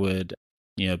that, I would,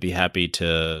 be happy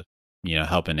to,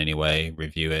 help in any way,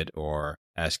 review it or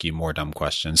ask you more dumb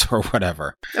questions or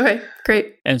whatever. Okay,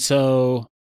 great. And so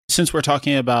since we're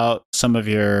talking about some of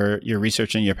your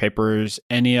research and your papers,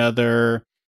 any other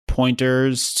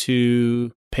pointers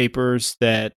to papers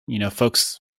that,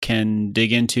 folks can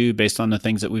dig into based on the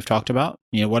things that we've talked about?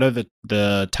 What are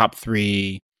the top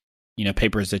 3,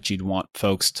 papers that you'd want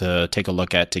folks to take a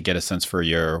look at to get a sense for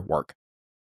your work?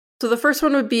 So the first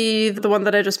one would be the one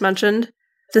that I just mentioned.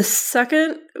 The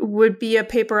second would be a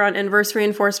paper on inverse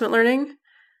reinforcement learning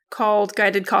called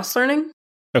Guided Cost Learning.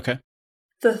 Okay.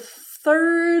 The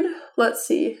third, let's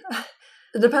see.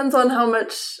 It depends on how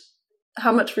much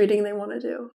how much reading they want to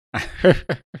do.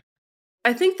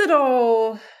 I think that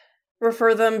I'll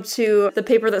refer them to the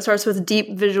paper that starts with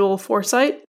deep visual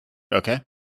foresight. Okay.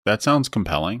 That sounds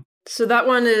compelling. So that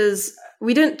one is,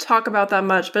 we didn't talk about that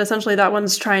much, but essentially that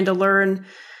one's trying to learn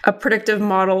a predictive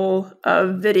model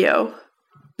of video,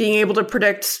 being able to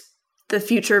predict the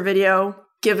future video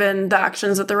given the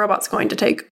actions that the robot's going to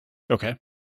take. Okay.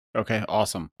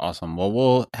 Awesome. Well,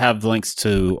 we'll have links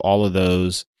to all of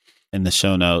those in the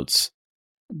show notes.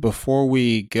 Before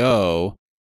we go,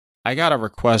 I got a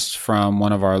request from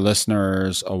one of our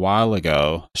listeners a while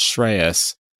ago,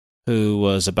 Shreyas, who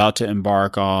was about to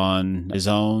embark on his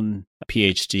own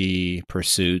PhD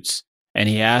pursuits. And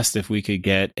he asked if we could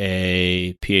get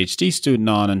a PhD student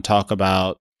on and talk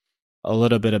about a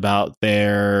little bit about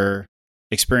their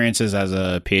experiences as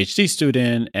a PhD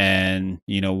student and,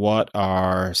 what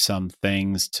are some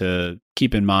things to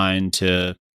keep in mind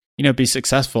to, be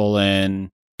successful in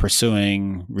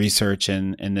pursuing research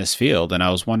in this field. And I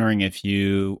was wondering if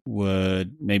you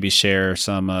would maybe share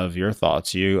some of your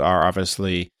thoughts. You are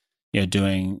obviously,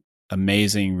 doing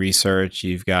amazing research.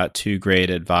 You've got 2 great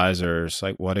advisors.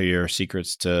 Like, what are your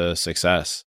secrets to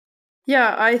success?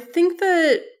 Yeah, I think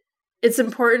that it's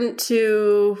important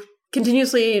to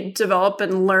continuously develop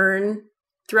and learn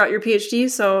throughout your PhD.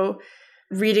 So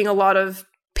reading a lot of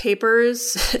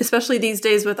papers, especially these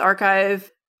days with arXiv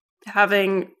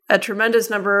having a tremendous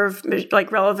number of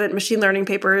relevant machine learning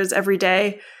papers every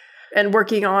day, and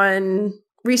working on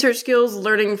research skills,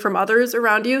 learning from others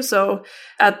around you. So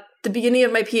at the beginning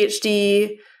of my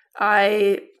PhD,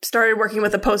 I started working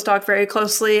with a postdoc very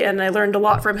closely, and I learned a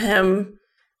lot from him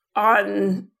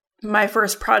on my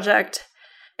first project.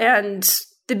 And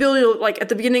the ability to, at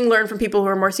the beginning, learn from people who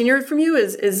are more senior from you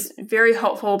is very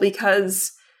helpful,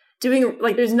 because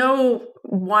there's no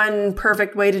one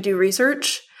perfect way to do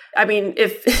research. I mean,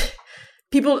 if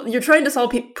you're trying to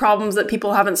solve problems that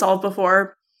people haven't solved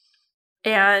before,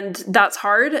 and that's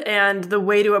hard, and the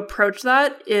way to approach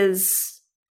that is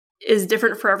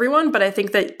different for everyone, but I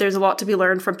think that there's a lot to be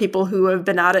learned from people who have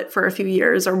been at it for a few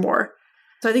years or more.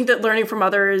 So I think that learning from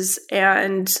others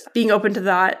and being open to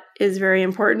that is very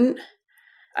important.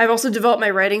 I've also developed my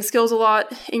writing skills a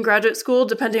lot in graduate school.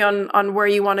 Depending on where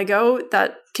you want to go,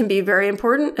 that can be very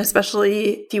important,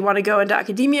 especially if you want to go into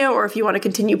academia or if you want to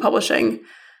continue publishing.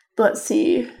 Let's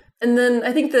see. And then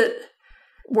I think that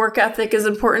work ethic is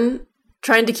important.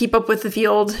 Trying to keep up with the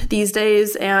field these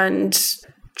days and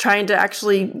trying to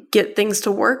actually get things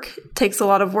to work takes a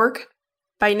lot of work.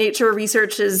 By nature,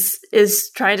 research is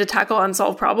trying to tackle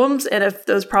unsolved problems. And if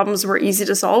those problems were easy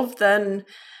to solve, then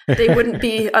they wouldn't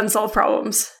be unsolved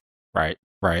problems. Right.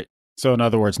 So in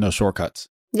other words, no shortcuts.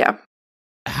 Yeah.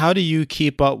 How do you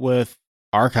keep up with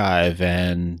arXiv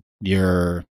and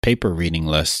your paper reading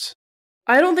list?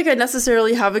 I don't think I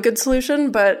necessarily have a good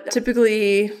solution, but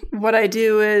typically what I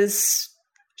do is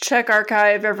check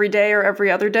arXiv every day or every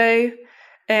other day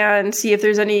and see if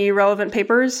there's any relevant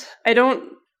papers.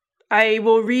 I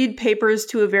will read papers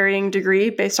to a varying degree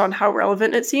based on how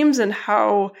relevant it seems and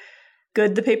how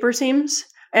good the paper seems.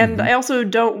 And I also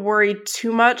don't worry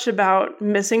too much about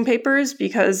missing papers,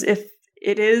 because if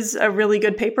it is a really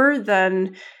good paper,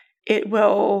 then it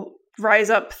will rise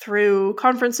up through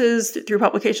conferences, through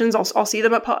publications. I'll see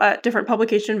them at different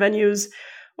publication venues,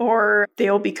 or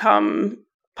they'll become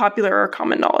popular or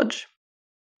common knowledge.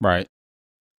 Right.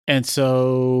 And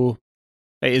so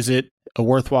is it a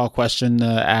worthwhile question to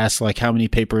ask, how many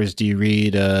papers do you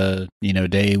read,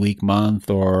 day, week, month,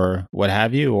 or what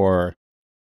have you? Or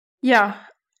yeah,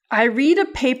 I read a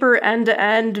paper end to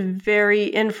end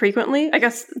very infrequently. I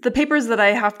guess the papers that I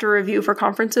have to review for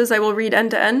conferences, I will read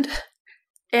end to end.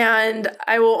 And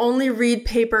I will only read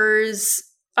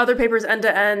other papers end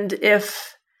to end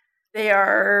if they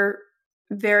are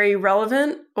very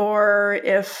relevant, or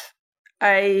if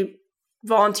I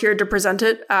volunteered to present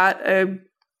it at a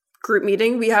group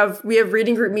meeting. We have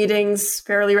reading group meetings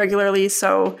fairly regularly,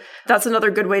 so that's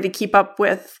another good way to keep up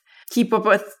with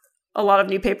a lot of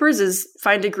new papers, is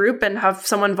find a group and have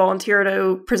someone volunteer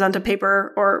to present a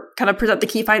paper or kind of present the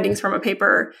key findings from a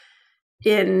paper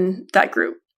in that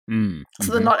group.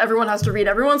 So that not everyone has to read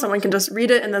everyone. Someone can just read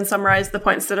it and then summarize the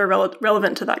points that are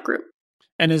relevant to that group.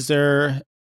 And is there,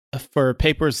 for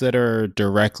papers that are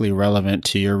directly relevant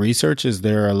to your research, is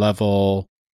there a level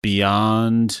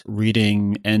beyond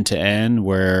reading end to end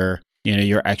where,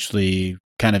 you're actually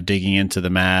kind of digging into the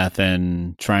math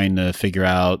and trying to figure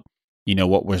out,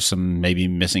 what were some maybe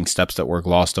missing steps that were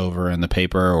glossed over in the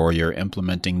paper, or you're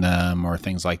implementing them or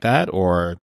things like that?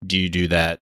 Or do you do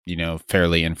that,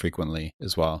 fairly infrequently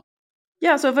as well?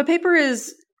 Yeah. So if a paper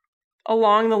is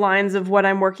along the lines of what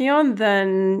I'm working on,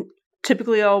 then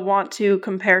typically I'll want to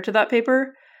compare to that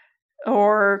paper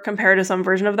or compare to some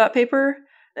version of that paper.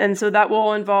 And so that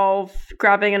will involve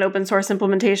grabbing an open source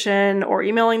implementation or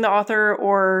emailing the author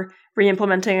or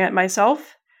re-implementing it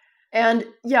myself. And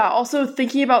yeah, also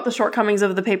thinking about the shortcomings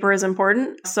of the paper is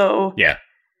important. So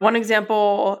one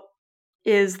example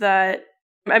is that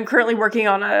I'm currently working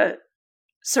on a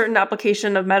certain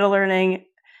application of meta learning,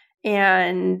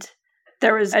 and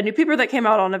there was a new paper that came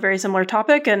out on a very similar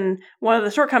topic. And one of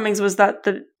the shortcomings was that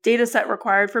the data set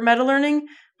required for meta learning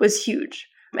was huge.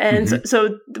 And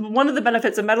so one of the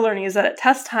benefits of meta learning is that at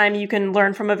test time, you can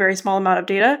learn from a very small amount of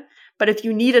data. But if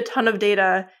you need a ton of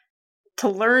data to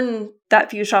learn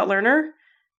that few-shot learner,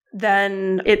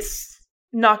 then it's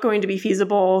not going to be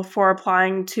feasible for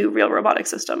applying to real robotic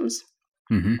systems.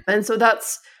 And so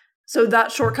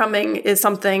that shortcoming is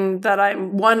something that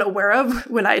I'm, one, aware of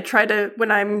when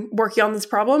I'm working on this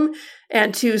problem,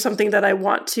 and two, something that I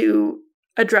want to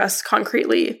address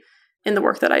concretely in the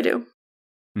work that I do.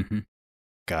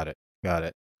 Got it.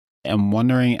 I'm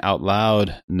wondering out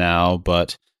loud now,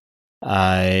 but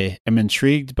I am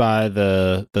intrigued by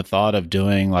the thought of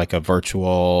doing like a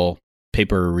virtual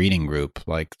paper reading group,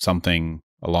 like something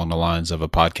along the lines of a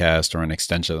podcast or an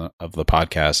extension of the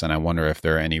podcast. And I wonder if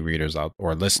there are any readers out,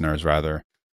 or listeners rather,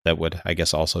 that would, I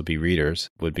guess, also be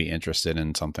readers, would be interested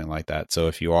in something like that. So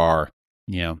if you are,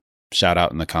 shout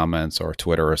out in the comments or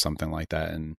Twitter or something like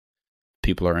that, and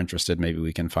people are interested, maybe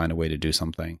we can find a way to do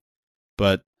something.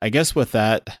 But I guess with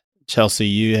that, Chelsea,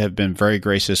 you have been very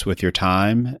gracious with your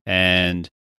time, and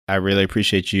I really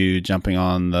appreciate you jumping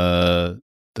on the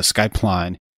Skype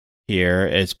line here.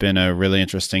 It's been a really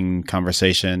interesting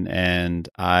conversation, and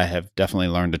I have definitely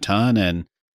learned a ton, and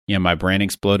my brain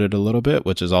exploded a little bit,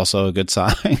 which is also a good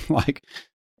sign. Thank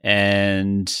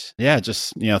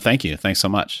you. Thanks so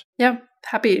much. Yeah,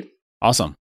 happy.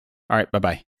 Awesome. All right,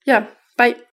 bye-bye. Yeah,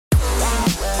 bye.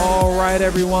 All right,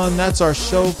 everyone, that's our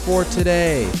show for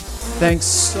today. Thanks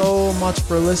so much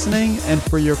for listening and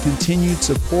for your continued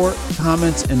support,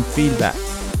 comments, and feedback.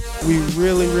 We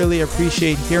really, really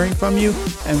appreciate hearing from you,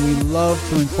 and we love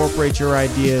to incorporate your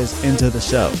ideas into the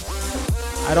show.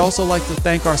 I'd also like to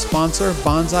thank our sponsor,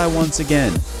 Bonsai, once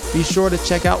again. Be sure to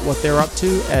check out what they're up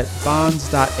to at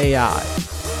bons.ai.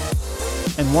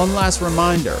 And one last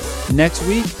reminder, next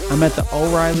week, I'm at the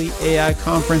O'Reilly AI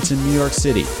Conference in New York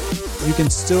City. You can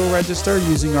still register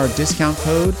using our discount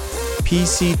code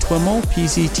PCTWIML,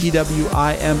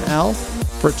 PCTWIML,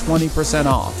 for 20%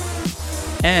 off.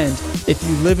 And if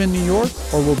you live in New York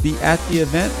or will be at the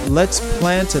event, let's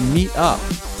plan to meet up.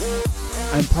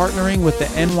 I'm partnering with the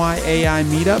NYAI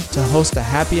Meetup to host a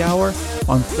happy hour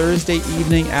on Thursday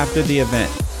evening after the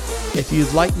event. If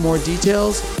you'd like more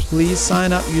details, please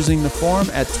sign up using the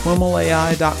form at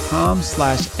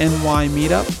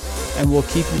twimlai.com/NYMeetup, and we'll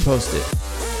keep you posted.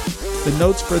 The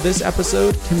notes for this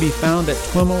episode can be found at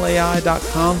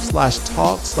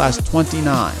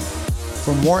twimlai.com/talk/29.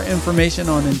 For more information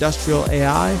on industrial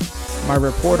AI, my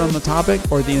report on the topic,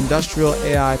 or the Industrial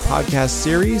AI podcast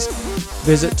series,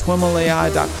 visit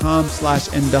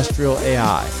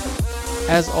twimlai.com/industrialai.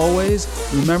 As always,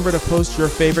 remember to post your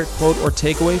favorite quote or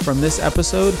takeaway from this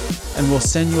episode, and we'll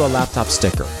send you a laptop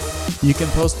sticker. You can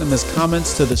post them as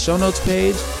comments to the show notes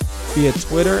page, via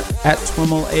Twitter at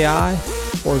twimlai,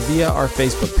 or via our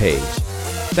Facebook page.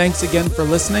 Thanks again for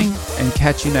listening, and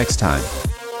catch you next time.